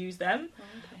started to use them.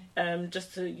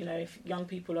 Just to, you know, if young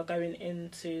people are going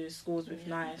into schools with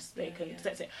knives, they can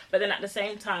detect it. But then at the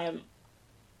same time,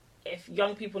 if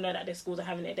young people know that their schools are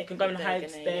having it, they can go and hide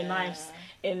their knives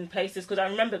in places. Because I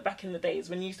remember back in the days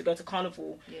when you used to go to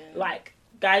carnival, like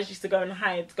guys used to go and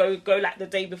hide, go like the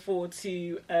day before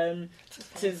to Notting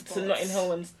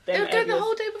Hill and they would go the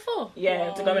whole day before.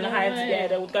 Yeah, to go and hide. Yeah,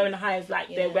 they would go and hide like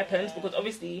their weapons, because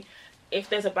obviously, if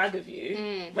there's a bag of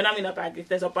you, when I'm in a bag, if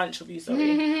there's a bunch of you,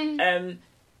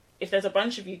 if there's a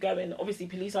bunch of you going, obviously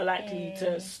police are likely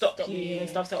to stop you and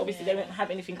stuff, so obviously they won't have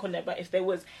anything on there. But if there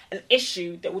was an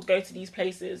issue, they would go to these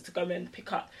places to go and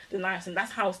pick up the knives, and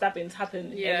that's how stabbings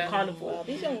happen in the carnival. Wow,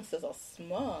 these youngsters are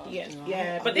smart.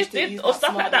 But this or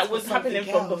stuff like that was happening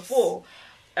from before.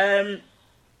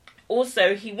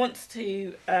 Also, he wants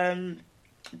to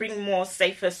bring more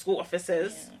safer school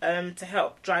officers to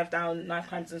help drive down knife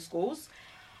crimes in schools.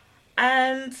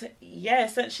 And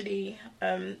essentially,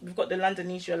 we've got the London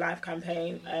Needs Your Life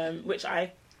campaign, which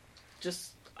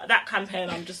that campaign,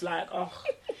 I'm just like, oh,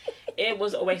 it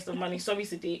was a waste of money. Sorry,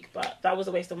 Sadiq, but that was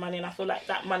a waste of money, and I feel like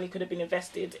that money could have been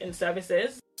invested in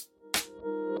services.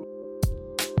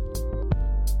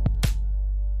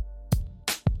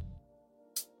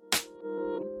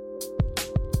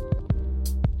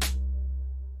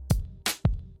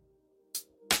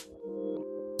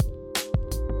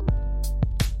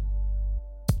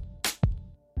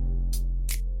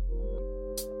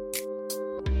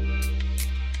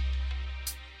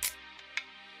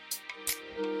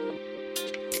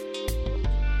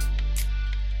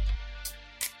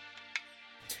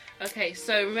 Okay,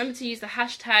 so remember to use the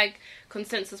hashtag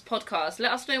Consensus Podcast.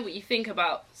 Let us know what you think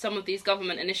about some of these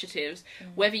government initiatives,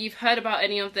 whether you've heard about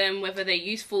any of them, whether they're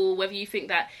useful, whether you think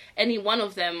that any one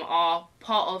of them are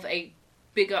part of a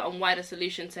bigger and wider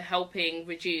solution to helping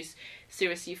reduce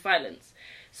serious youth violence.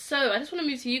 So I just want to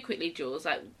move to you quickly, Jules.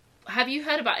 Like, have you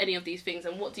heard about any of these things,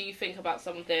 and what do you think about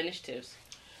some of their initiatives?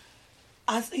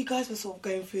 As you guys were sort of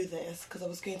going through this, because I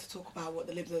was going to talk about what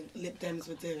the Lib Dems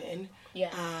were doing,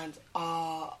 and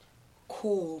our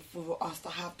call for us to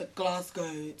have to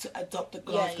adopt the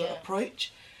Glasgow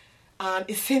approach. And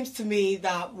it seems to me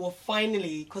that we're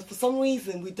finally, because for some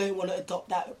reason we don't want to adopt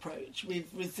that approach. We've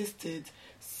resisted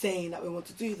saying that we want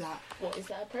to do that. What is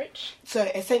that approach? So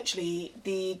essentially,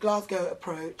 the Glasgow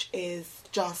approach is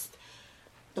just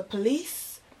the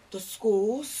police, the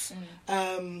schools,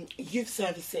 youth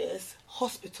services,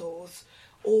 hospitals,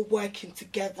 all working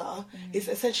together. Is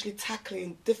essentially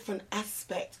tackling different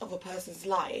aspects of a person's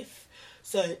life.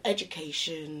 So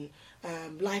education,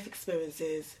 life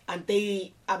experiences, and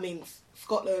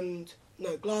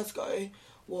Glasgow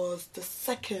was the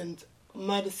second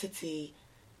murder city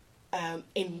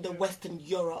in the Western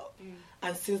Europe.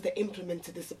 And since they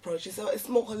implemented this approach, it's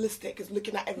more holistic, it's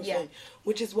looking at everything,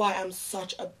 which is why I'm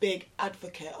such a big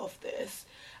advocate of this.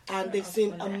 And they've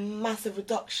seen a massive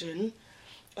reduction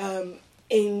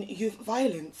in youth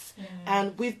violence.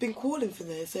 And we've been calling for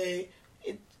this. So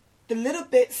the little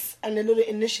bits and the little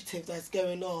initiatives that's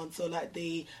going on, so like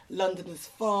the Londoners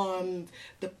Fund,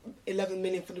 the 11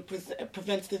 million for the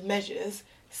preventative measures,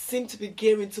 seem to be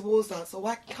gearing towards that. So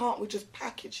why can't we just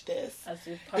package this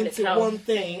into one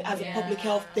thing as a public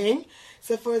health thing?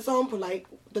 So for example, like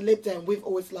the Lib Dem, we've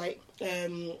always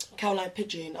Caroline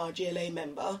Pidgeon, our GLA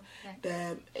member,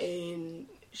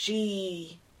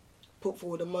 she put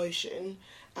forward a motion,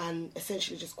 and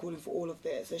essentially just calling for all of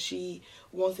this. So she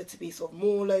wants there to be sort of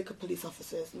more local police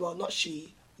officers. Well, not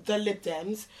she, the Lib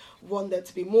Dems want there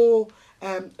to be more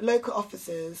local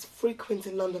officers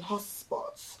frequenting London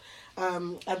hotspots.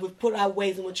 And we've put out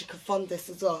ways in which you can fund this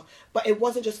as well. But it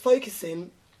wasn't just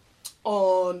focusing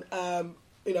on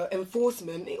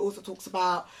enforcement. It also talks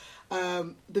about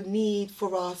the need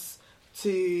for us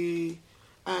to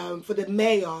for the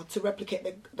mayor to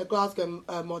replicate the Glasgow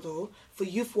model for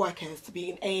youth workers to be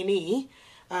in A&E,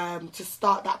 to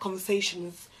start that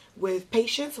conversations with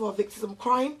patients who are victims of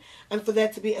crime, and for there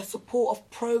to be a supportive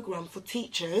programme for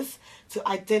teachers to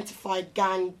identify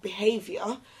gang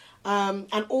behaviour,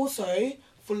 and also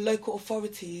for local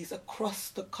authorities across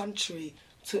the country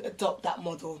to adopt that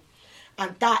model.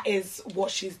 And that is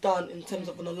what she's done in terms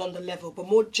of on a London level. But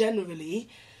more generally,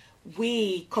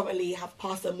 we currently have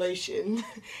passed a motion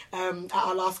at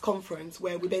our last conference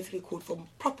where we basically called for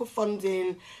proper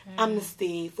funding,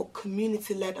 amnesty for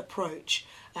community-led approach,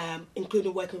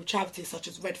 including working with charities such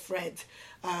as Red Thread,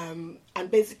 and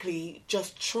basically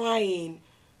just trying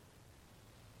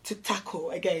to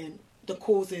tackle, again, the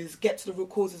causes, get to the root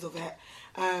causes of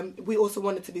it. We also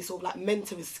wanted to be sort of like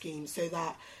mentoring schemes so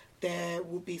that there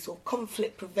will be sort of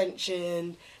conflict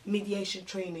prevention, mediation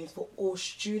trainings for all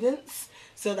students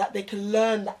so that they can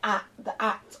learn the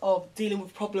act of dealing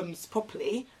with problems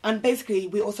properly. And basically,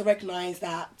 we also recognise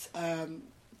that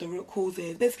the root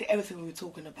causes, basically everything we were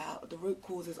talking about, the root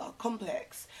causes are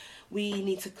complex. We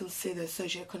need to consider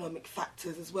socioeconomic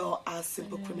factors as well as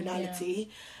simple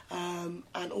criminality.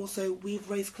 And also we've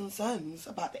raised concerns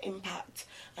about the impact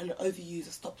and the overuse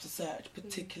of stop to search,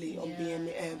 particularly on being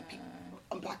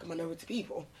on black and minority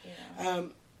people.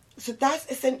 So that's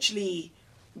essentially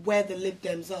where the Lib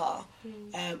Dems are,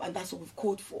 and that's what we've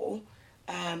called for.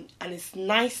 And it's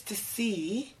nice to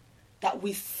see that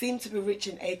we seem to be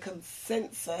reaching a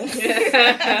consensus,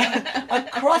 a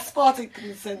cross-party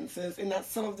consensus, in that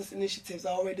some of these initiatives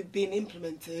are already being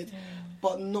implemented,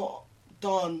 but not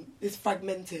done. It's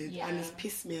fragmented and it's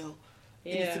piecemeal.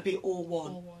 It needs to be all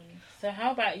one. So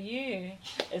how about you,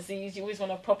 Aziz? You always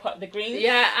want to prop up the Greens?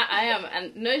 Yeah, I am.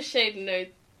 And no shade, no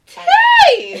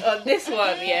tea on this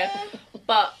one,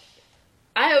 But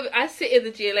I sit in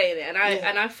the GLA and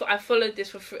I followed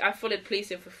this I followed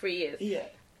policing for 3 years. Yeah.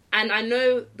 And I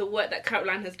know the work that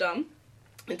Caroline has done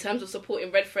in terms of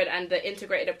supporting Red Thread and the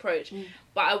integrated approach.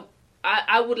 But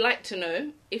I would like to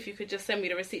know, if you could just send me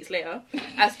the receipts later,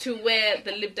 as to where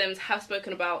the Lib Dems have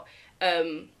spoken about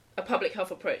a public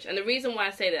health approach. And the reason why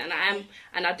I say that,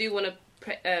 and I do want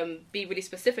to be really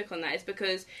specific on that, is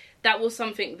because that was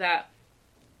something that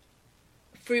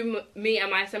through me and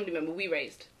my assembly member we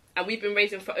raised, and we've been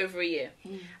raising for over a year.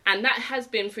 And that has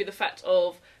been through the fact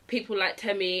of people like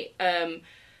Temi.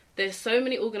 There's so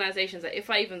many organisations that if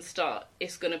I even start,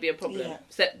 it's going to be a problem.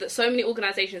 So many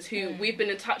organisations who we've been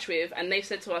in touch with, and they've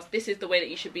said to us, this is the way that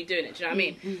you should be doing it. Do you know what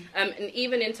I mean? And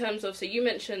even in terms of, so you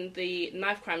mentioned the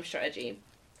knife crime strategy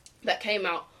that came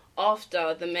out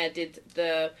after the mayor did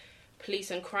the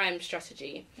police and crime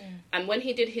strategy. And when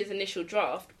he did his initial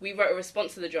draft, we wrote a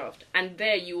response to the draft. And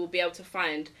there you will be able to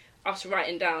find us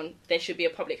writing down there should be a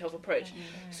public health approach.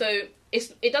 So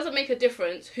it doesn't make a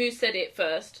difference who said it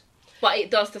first, but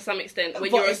it does to some extent when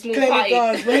you're a small party.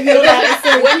 When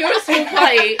you're a small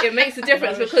party, it makes a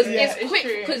difference because it's quick.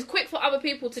 Because it's quick for other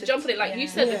people to jump on it. Like you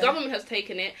said, the government has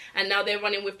taken it and now they're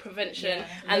running with prevention,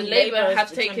 and Labour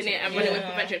have taken it and running with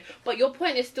prevention. But your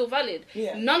point is still valid.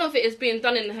 None of it is being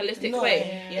done in a holistic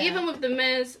way. Even with the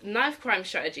mayor's knife crime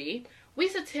strategy, we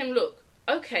said to him, look,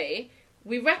 okay,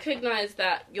 we recognise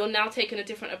that you're now taking a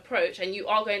different approach and you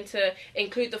are going to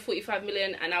include the 45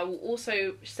 million, and I will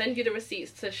also send you the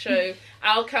receipts to show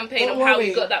our campaign of how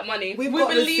we got that money. We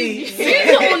believe you.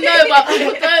 People know, but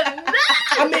people don't know.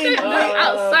 I mean,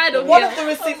 outside of one of the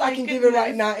receipts I can give you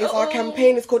right now is our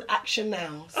campaign is called Action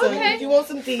Now. So if you want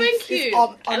some deeds, it's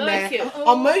on there.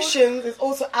 Our motions is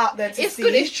also out there to see. It's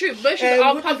good, it's true. Motions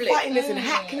are public. We've been fighting this in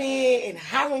Hackney, in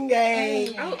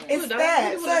Haringey. It's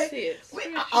there.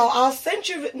 So I'll send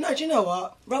you. No, do you know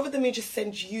what? Rather than me just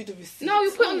send you the receipts. No,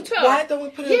 we put it on Twitter. Why don't we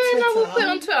put it on Twitter? Yeah, no, we'll put it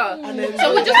on Twitter. And then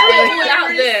so we just put it all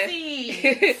out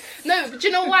there. No, but do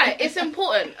you know why? It's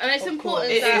important, and it's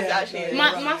important that actually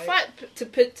my fight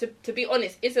to be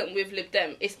honest isn't with Lib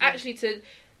Dem. It's actually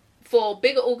for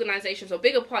bigger organisations or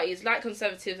bigger parties like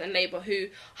Conservatives and Labour who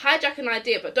hijack an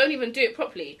idea but don't even do it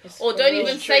properly, or don't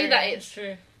even say that it's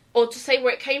true, or to say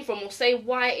where it came from, or say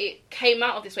why it came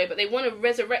out of this way, but they want to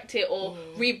resurrect it or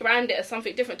rebrand it as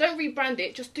something different. Don't rebrand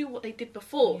it, just do what they did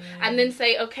before, and then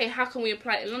say, okay, how can we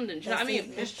apply it in London? Do you know what I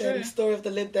mean? It's the story of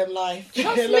the Lib Dem life.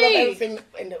 Trust a lot of everything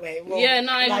in the way. Well,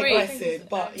 I agree. I said,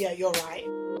 but yeah, you're right.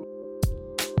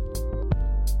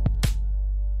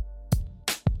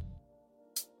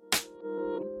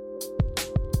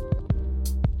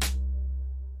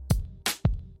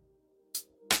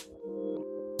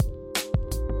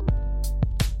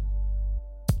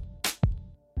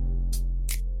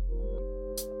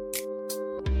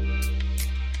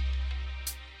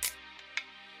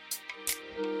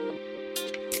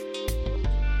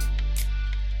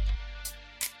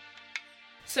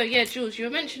 So yeah, Jules, you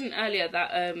were mentioning earlier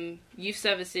that youth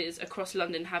services across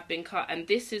London have been cut, and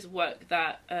this is work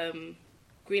that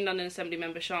Green London Assembly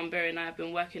member Sian Berry and I have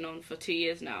been working on for 2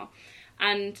 years now.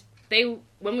 And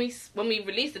when we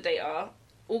released the data,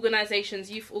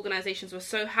 youth organisations were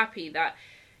so happy that,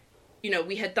 you know,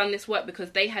 we had done this work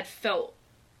because they had felt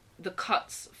the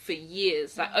cuts for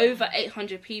years. Like over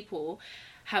 800 people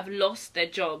have lost their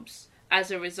jobs as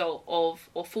a result of,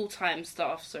 or full-time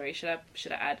staff, sorry, should I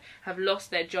add, have lost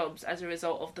their jobs as a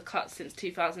result of the cuts since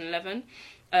 2011.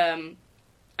 And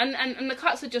the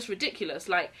cuts are just ridiculous.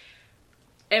 Like,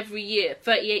 every year,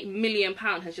 £38 million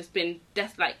has just been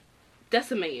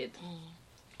decimated.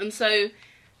 And so,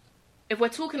 if we're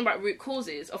talking about root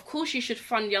causes, of course you should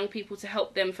fund young people to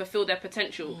help them fulfill their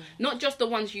potential. Not just the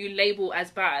ones you label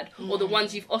as bad, or the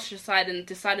ones you've ostracized and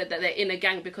decided that they're in a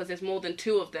gang because there's more than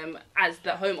 2 of them, as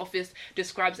the Home Office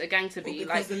describes a gang to be. Or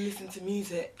because they listen to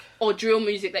music. Or drill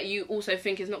music that you also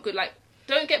think is not good. Like,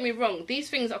 don't get me wrong, these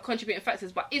things are contributing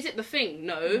factors, but is it the thing?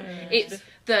 No. It's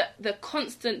the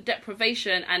constant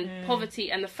deprivation and poverty,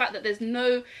 and the fact that there's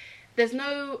no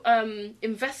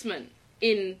investment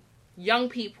in young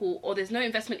people, or there's no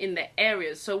investment in their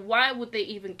areas. So why would they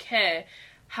even care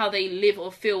how they live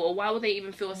or feel, or why would they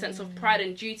even feel a sense of pride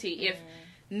and duty if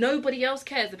nobody else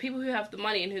cares? The people who have the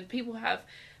money and who the people who have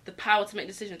the power to make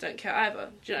decisions don't care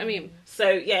either. Do you know what I mean? So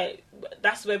yeah,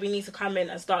 that's where we need to come in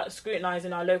and start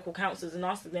scrutinising our local councils and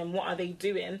asking them, what are they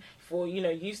doing for, you know,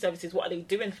 youth services? What are they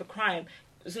doing for crime?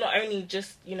 It's not only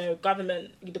just, you know,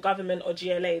 the government or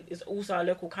GLA, it's also our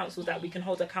local councils that we can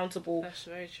hold accountable. That's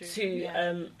very true.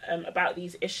 To about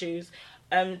these issues.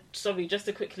 Sorry, just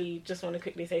want to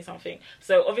quickly say something.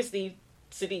 So obviously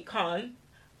Sadiq Khan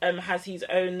has his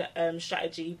own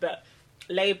strategy, but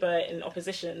Labour in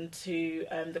opposition to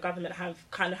the government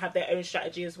have their own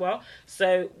strategy as well.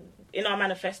 So in our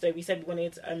manifesto we said we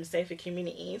wanted safer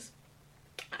communities.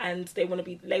 And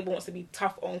Labour wants to be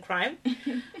tough on crime.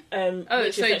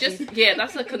 That's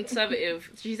a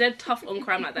conservative. She said tough on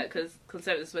crime like that because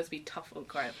conservatives are supposed to be tough on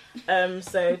crime.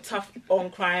 So tough on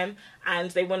crime,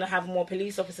 and they want to have more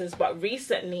police officers. But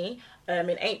recently,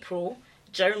 in April,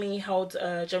 Jeremy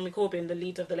Corbyn, the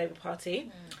leader of the Labour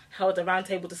Party, held a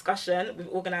roundtable discussion with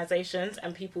organisations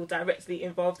and people directly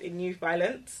involved in youth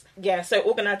violence. Yeah, so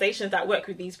organisations that work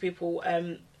with these people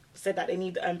said that they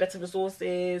need better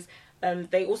resources.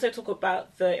 They also talk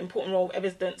about the important role of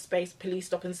evidence-based police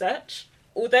stop and search.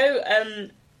 Although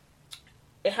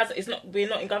we're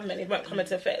not in government, it won't come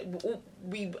into effect.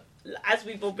 As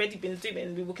we've already been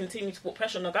doing, we will continue to put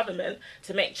pressure on the government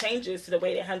to make changes to the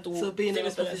way they handle. So being in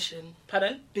opposition.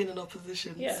 Pardon? Being in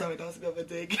opposition. Yeah. Sorry, that was a bit of a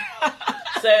dig.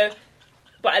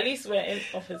 But at least we're in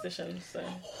opposition. So.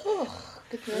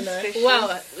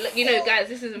 Well, you know, guys,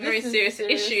 this is a very serious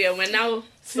issue, and we're now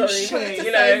we're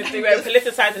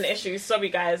politicising the issue. Sorry,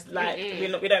 guys, we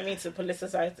don't mean to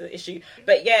politicise the issue,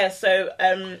 but so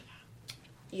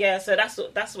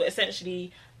that's what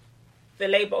essentially the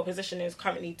Labour opposition is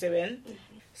currently doing.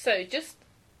 So, just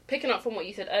picking up from what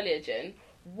you said earlier, Jen,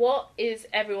 what is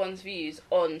everyone's views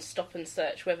on stop and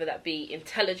search? Whether that be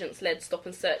intelligence-led stop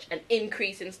and search, an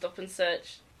increase in stop and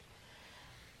search.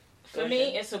 For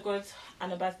me, it's a good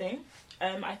and a bad thing.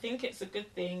 I think it's a good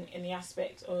thing in the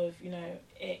aspect of, you know,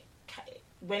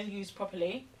 when used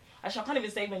properly. Actually, I can't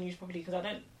even say when used properly because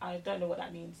I don't know what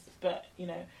that means. But, you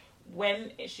know,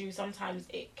 when it's used, sometimes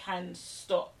it can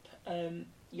stop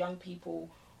young people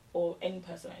or any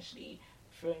person actually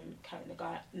from carrying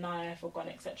a knife or gun,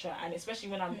 etc. And especially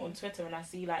when I'm on Twitter and I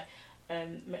see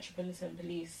Metropolitan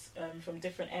Police from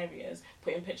different areas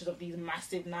putting pictures of these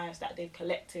massive knives that they've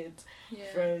collected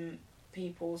from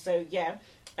people. So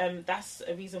that's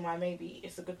a reason why maybe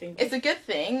it's a good thing. It's a good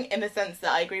thing in the sense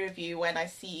that I agree with you when I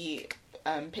see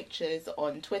pictures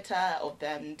on Twitter of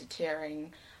them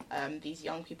deterring these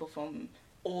young people from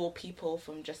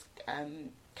just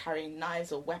carrying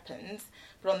knives or weapons.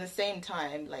 But on the same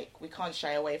time, we can't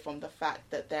shy away from the fact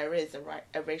that there is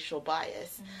a racial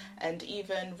bias. And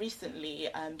even recently,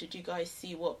 did you guys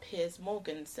see what Piers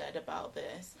Morgan said about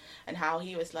this? And how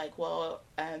he was like,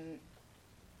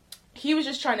 he was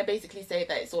just trying to basically say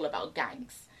that it's all about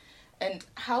gangs. And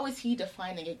how is he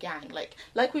defining a gang?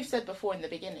 Like we've said before in the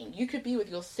beginning, you could be with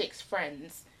your 6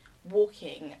 friends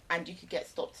walking and you could get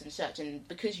stopped and searched. And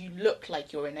because you look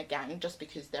like you're in a gang, just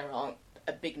because there aren't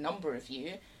a big number of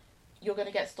you, you're going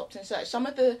to get stopped and searched. Some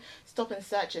of the stop and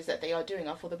searches that they are doing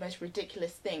are for the most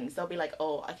ridiculous things. They'll be like,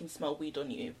 oh, I can smell weed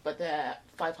on you, but they're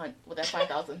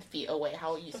 5,000 feet away.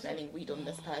 How are you smelling weed on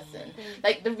this person?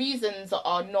 The reasons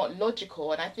are not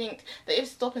logical. And I think that if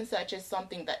stop and search is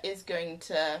something that is going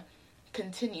to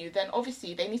continue, then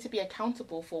obviously they need to be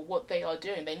accountable for what they are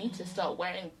doing. They need to start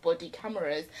wearing body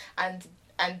cameras, and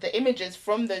the images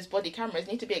from those body cameras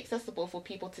need to be accessible for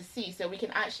people to see, so we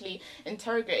can actually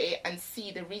interrogate it and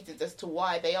see the reasons as to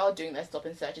why they are doing their stop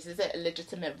and searches. Is it a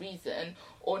legitimate reason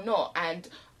or not? And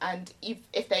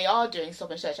if they are doing stop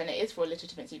and search and it is for a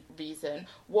legitimate reason,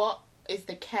 what is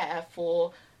the care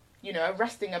for, you know,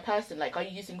 arresting a person? Like, are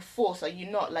you using force? Are you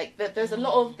not? Like, there's a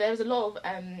lot of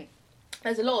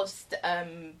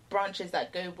branches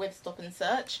that go with stop and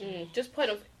search. Just point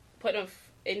of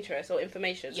interest or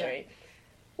information. Yeah. Sorry,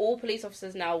 all police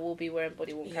officers now will be wearing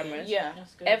body-worn cameras. Yeah,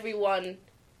 That's good. Everyone,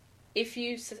 if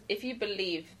you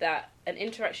believe that an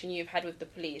interaction you've had with the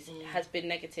police has been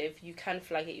negative, you can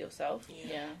flag it yourself.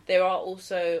 Yeah. There are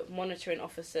also monitoring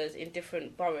officers in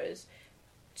different boroughs,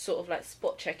 sort of like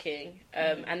spot checking,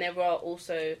 and there are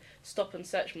also stop and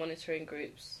search monitoring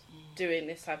groups doing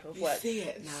this type of You work. see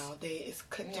it now. It's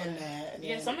clicked on there. And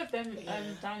Yeah, then- some of them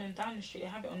down in Downing Street, they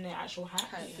have it on their actual hats.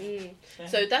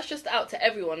 So that's just out to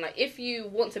everyone. Like, if you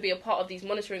want to be a part of these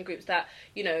monitoring groups that,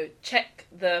 you know, check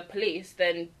the police,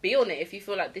 then be on it. If you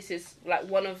feel like this is like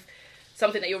one of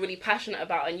something that you're really passionate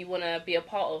about and you want to be a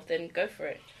part of, then go for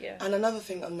it. Yeah. And another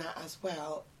thing on that as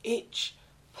well, each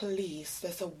police,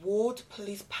 there's ward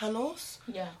police panels,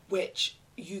 which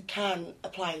you can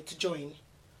apply to join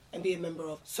and be a member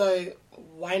of. So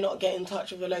why not get in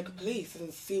touch with your local police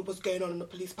and see what's going on in the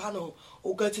police panel,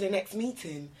 or go to the next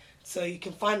meeting so you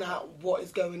can find out what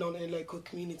is going on in the local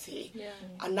community.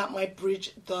 And that might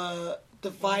bridge the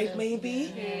divide maybe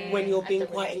when you're being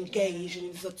quite engaged,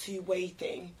 and it's a two-way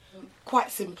thing.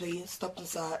 Quite simply, stop and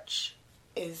search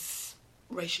is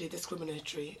racially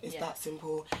discriminatory. It's that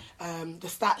simple. The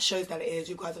stat shows that it is.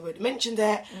 You guys have already mentioned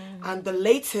it. And the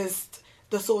latest,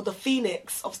 the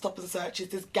phoenix of stop and search is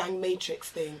this gang matrix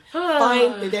thing.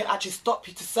 Fine, they don't actually stop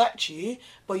you to search you,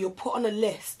 but you're put on a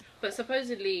list. But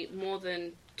supposedly more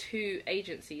than 2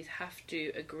 agencies have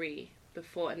to agree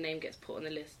before a name gets put on the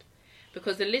list.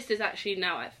 Because the list is actually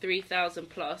now at 3,000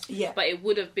 plus, but it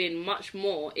would have been much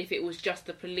more if it was just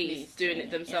the police doing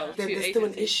it themselves. There's still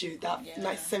an issue that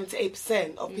like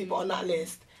 78% of people on that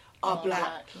list are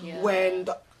black, when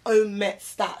the OMET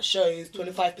stat shows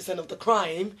 25% of the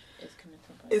crime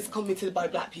is committed by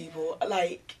black people.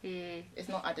 Like, it's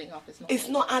not adding up. It's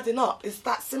not adding up. It's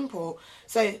that simple.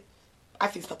 So I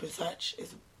think stop and search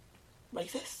is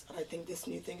racist, and I think this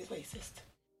new thing is racist.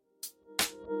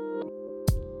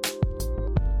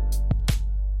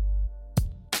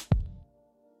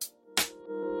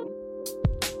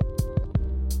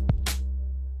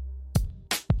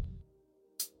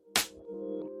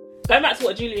 Going back to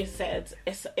what Julia said,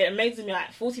 it amazes me,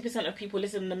 like 40% of people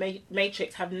listed in the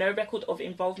Matrix have no record of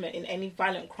involvement in any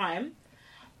violent crime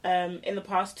in the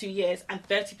past 2 years, and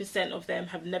 30% of them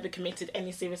have never committed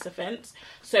any serious offence.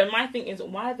 So my thing is,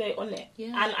 why are they on it?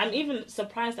 And I'm even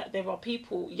surprised that there are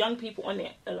young people on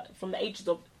it from the ages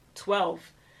of 12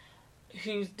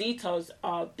 whose details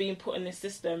are being put in this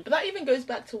system. But that even goes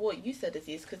back to what you said,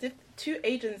 Aziz, because if 2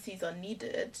 agencies are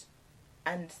needed,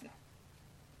 and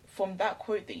from that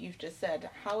quote that you've just said,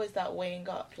 how is that weighing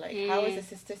up? Like, how is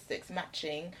the statistics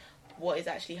matching what is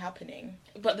actually happening?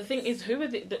 But the thing is, who are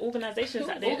the organisations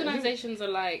that they... Organisations are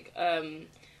like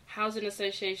housing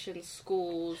associations,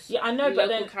 schools. Yeah, I know, but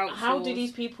then councils. How do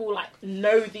these people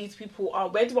know these people are?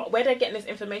 Where they're getting this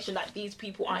information that these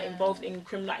people are involved in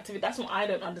criminal activity? That's what I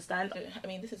don't understand. I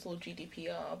mean, this is all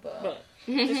GDPR, but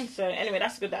so anyway,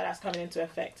 that's good that that's coming into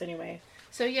effect. Anyway.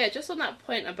 So yeah, just on that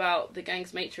point about the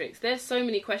gangs matrix, there's so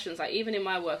many questions. Like, even in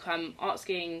my work, I'm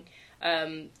asking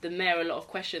the mayor a lot of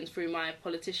questions through my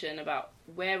politician about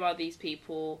where are these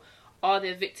people, are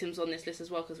there victims on this list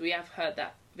as well? Because we have heard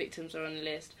that victims are on the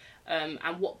list, and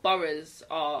what boroughs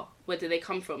where do they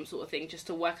come from, sort of thing, just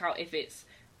to work out if it's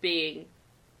being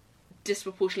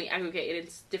disproportionately aggregated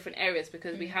in different areas.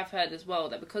 Because we have heard as well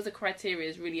that because the criteria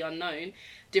is really unknown,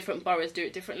 different boroughs do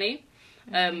it differently.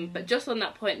 But just on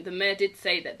that point, the mayor did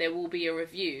say that there will be a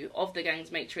review of the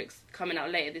gangs matrix coming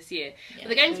out later this year. But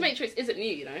the gangs matrix isn't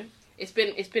new, you know. It's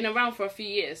been around for a few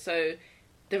years, so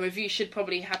the review should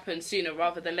probably happen sooner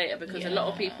rather than later, because a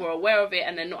lot of people are aware of it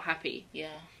and they're not happy.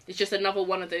 It's just another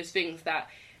one of those things that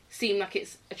seem like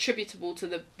it's attributable to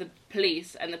the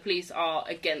police, and the police are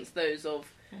against those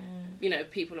of you know,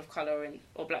 people of colour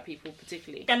or black people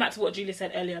particularly. Going back to what Julia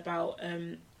said earlier about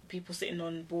people sitting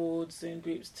on boards and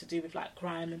groups to do with like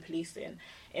crime and policing.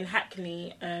 In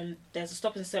Hackney, there's a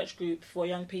stop and search group for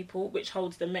young people which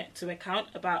holds the Met to account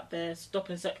about their stop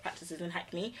and search practices in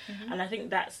Hackney, and I think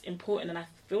that's important. And I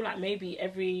feel like maybe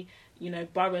every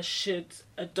borough should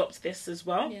adopt this as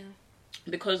well.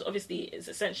 because obviously it's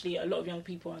essentially a lot of young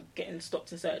people are getting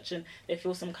stopped and searched and they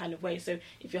feel some kind of way. So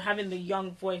if you're having the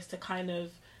young voice to kind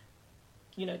of,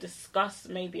 you know, discuss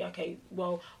maybe, okay,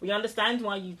 well, we understand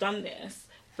why you've done this,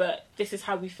 but this is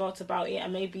how we felt about it,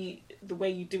 and maybe the way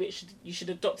you do it, you should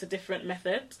adopt a different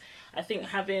method. I think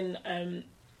having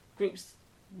groups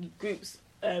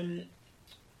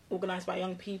organised by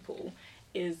young people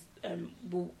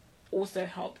will also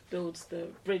help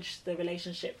bridge the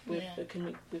relationship with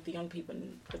with the young people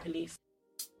and the police.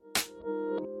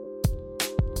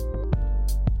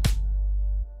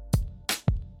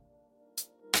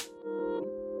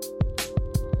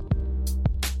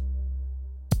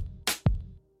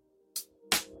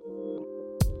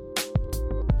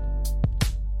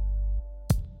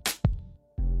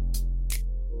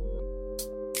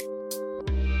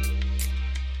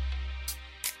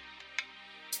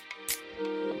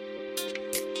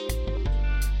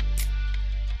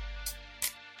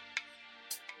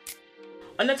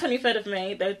 On the 23rd of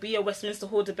May, there will be a Westminster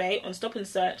Hall debate on stop and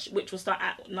search, which will start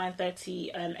at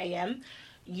 9:30 a.m.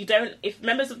 If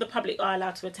members of the public are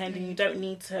allowed to attend, and you don't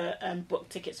need to book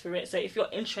tickets for it. So if you're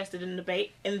interested in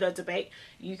the debate,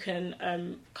 you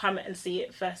can come and see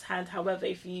it firsthand. However,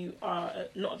 if you are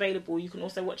not available, you can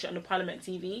also watch it on the Parliament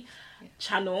TV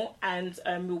channel, and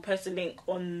we'll post a link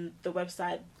on the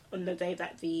website on the day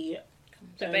that the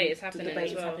debate is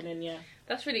happening. Yeah.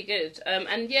 That's really good.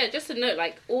 And yeah, just a note,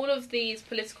 like all of these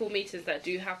political meetings that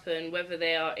do happen, whether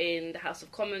they are in the House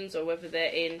of Commons or whether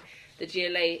they're in the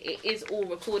GLA, it is all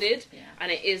recorded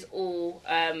and it is all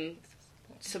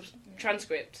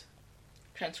transcribed.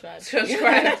 Transcribed.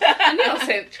 I knew I'll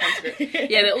say transcript.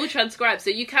 Yeah, they're all transcribed. So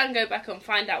you can go back and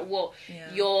find out what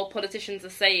your politicians are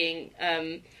saying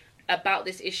about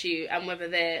this issue and whether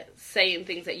they're saying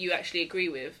things that you actually agree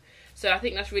with. So I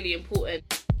think that's really important.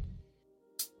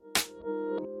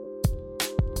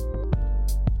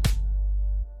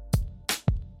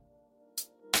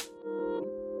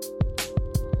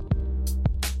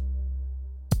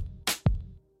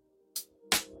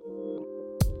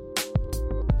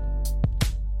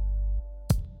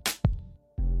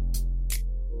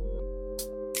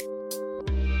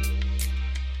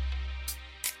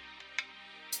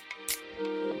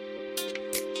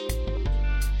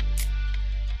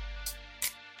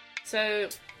 So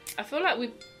I feel like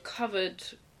we've covered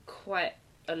quite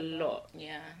a lot.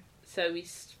 Yeah. So we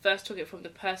first took it from the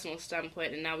personal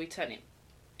standpoint, and now we turn it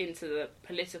into the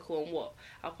political and what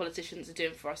our politicians are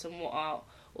doing for us and what our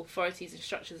authorities and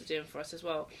structures are doing for us as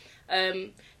well.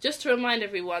 Just to remind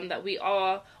everyone that we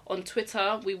are on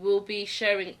Twitter. We will be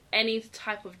sharing any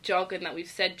type of jargon that we've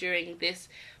said during this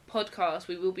podcast.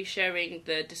 We will be sharing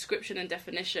the description and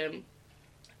definition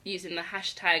using the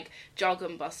hashtag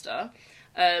JargonBuster.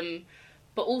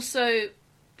 But also,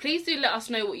 please do let us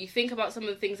know what you think about some of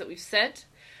the things that we've said,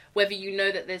 whether you know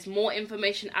that there's more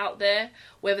information out there,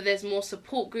 whether there's more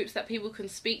support groups that people can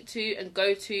speak to and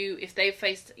go to if they've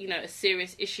faced, you know, a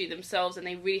serious issue themselves and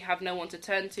they really have no one to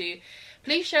turn to.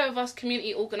 Please share with us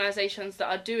community organisations that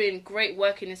are doing great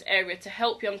work in this area to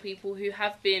help young people who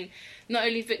have been not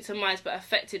only victimised but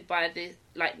affected by the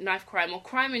knife crime or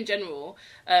crime in general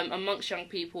amongst young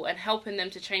people, and helping them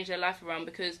to change their life around,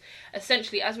 because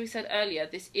essentially, as we said earlier,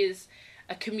 this is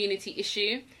a community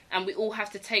issue and we all have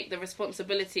to take the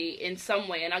responsibility in some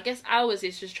way, and I guess ours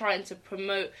is just trying to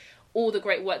promote all the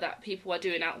great work that people are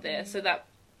doing out there so that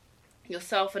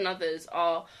yourself and others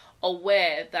are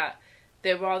aware that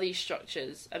there are these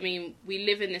structures. I mean, we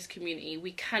live in this community.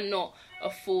 We cannot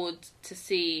afford to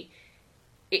see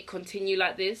it continue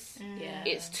like this. Yeah.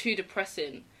 It's too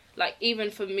depressing. Like, even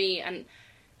for me, and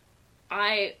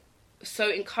I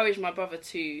so encouraged my brother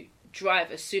to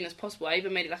drive as soon as possible. I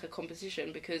even made it like a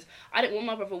competition because I didn't want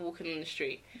my brother walking on the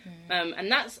street.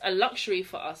 And that's a luxury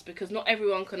for us because not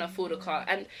everyone can afford a car.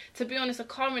 And to be honest, a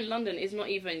car in London is not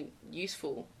even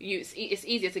useful. It's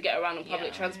easier to get around on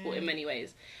public transport in many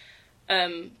ways.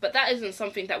 But that isn't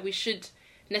something that we should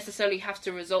necessarily have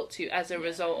to resort to as a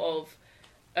result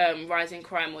of rising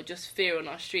crime or just fear on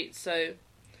our streets. So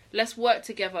let's work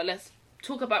together. Let's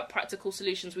talk about practical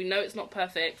solutions. We know it's not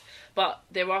perfect, but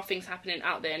there are things happening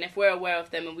out there, and if we're aware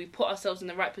of them and we put ourselves in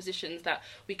the right positions, that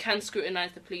we can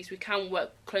scrutinise the police, we can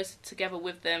work closer together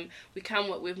with them, we can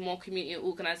work with more community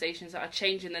organisations that are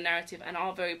changing the narrative and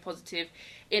are very positive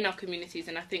in our communities,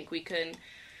 and I think we can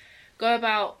go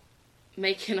about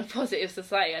making a positive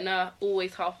society. I know I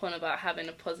always harp on about having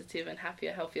a positive and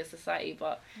happier, healthier society,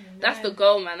 but that's the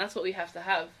goal, man. That's what we have to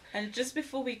have. And just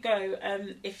before we go,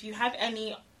 if you have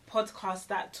any podcasts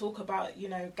that talk about, you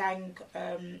know, gang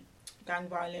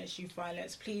violence, youth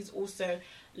violence, please also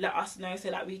let us know so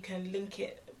that we can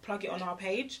plug it on our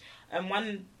page. And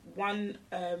one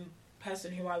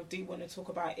person who I do want to talk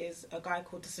about is a guy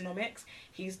called Dysonomics.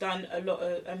 He's done a lot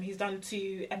of he's done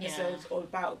 2 episodes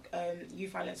about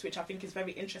youth violence, which I think is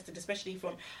very interesting, especially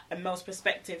from a male's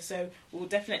perspective. So we'll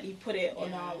definitely put it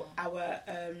on our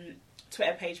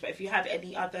Twitter page. But if you have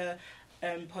any other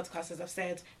podcasts, as I've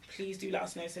said, please do let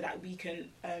us know so that we can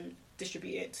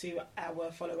distribute it to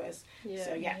our followers.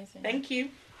 So amazing. Thank you.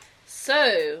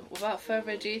 So without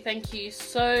further ado, thank you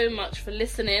so much for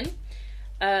listening.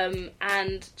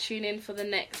 And tune in for the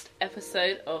next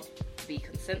episode of the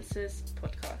Consensus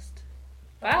Podcast.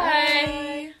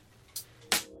 Bye.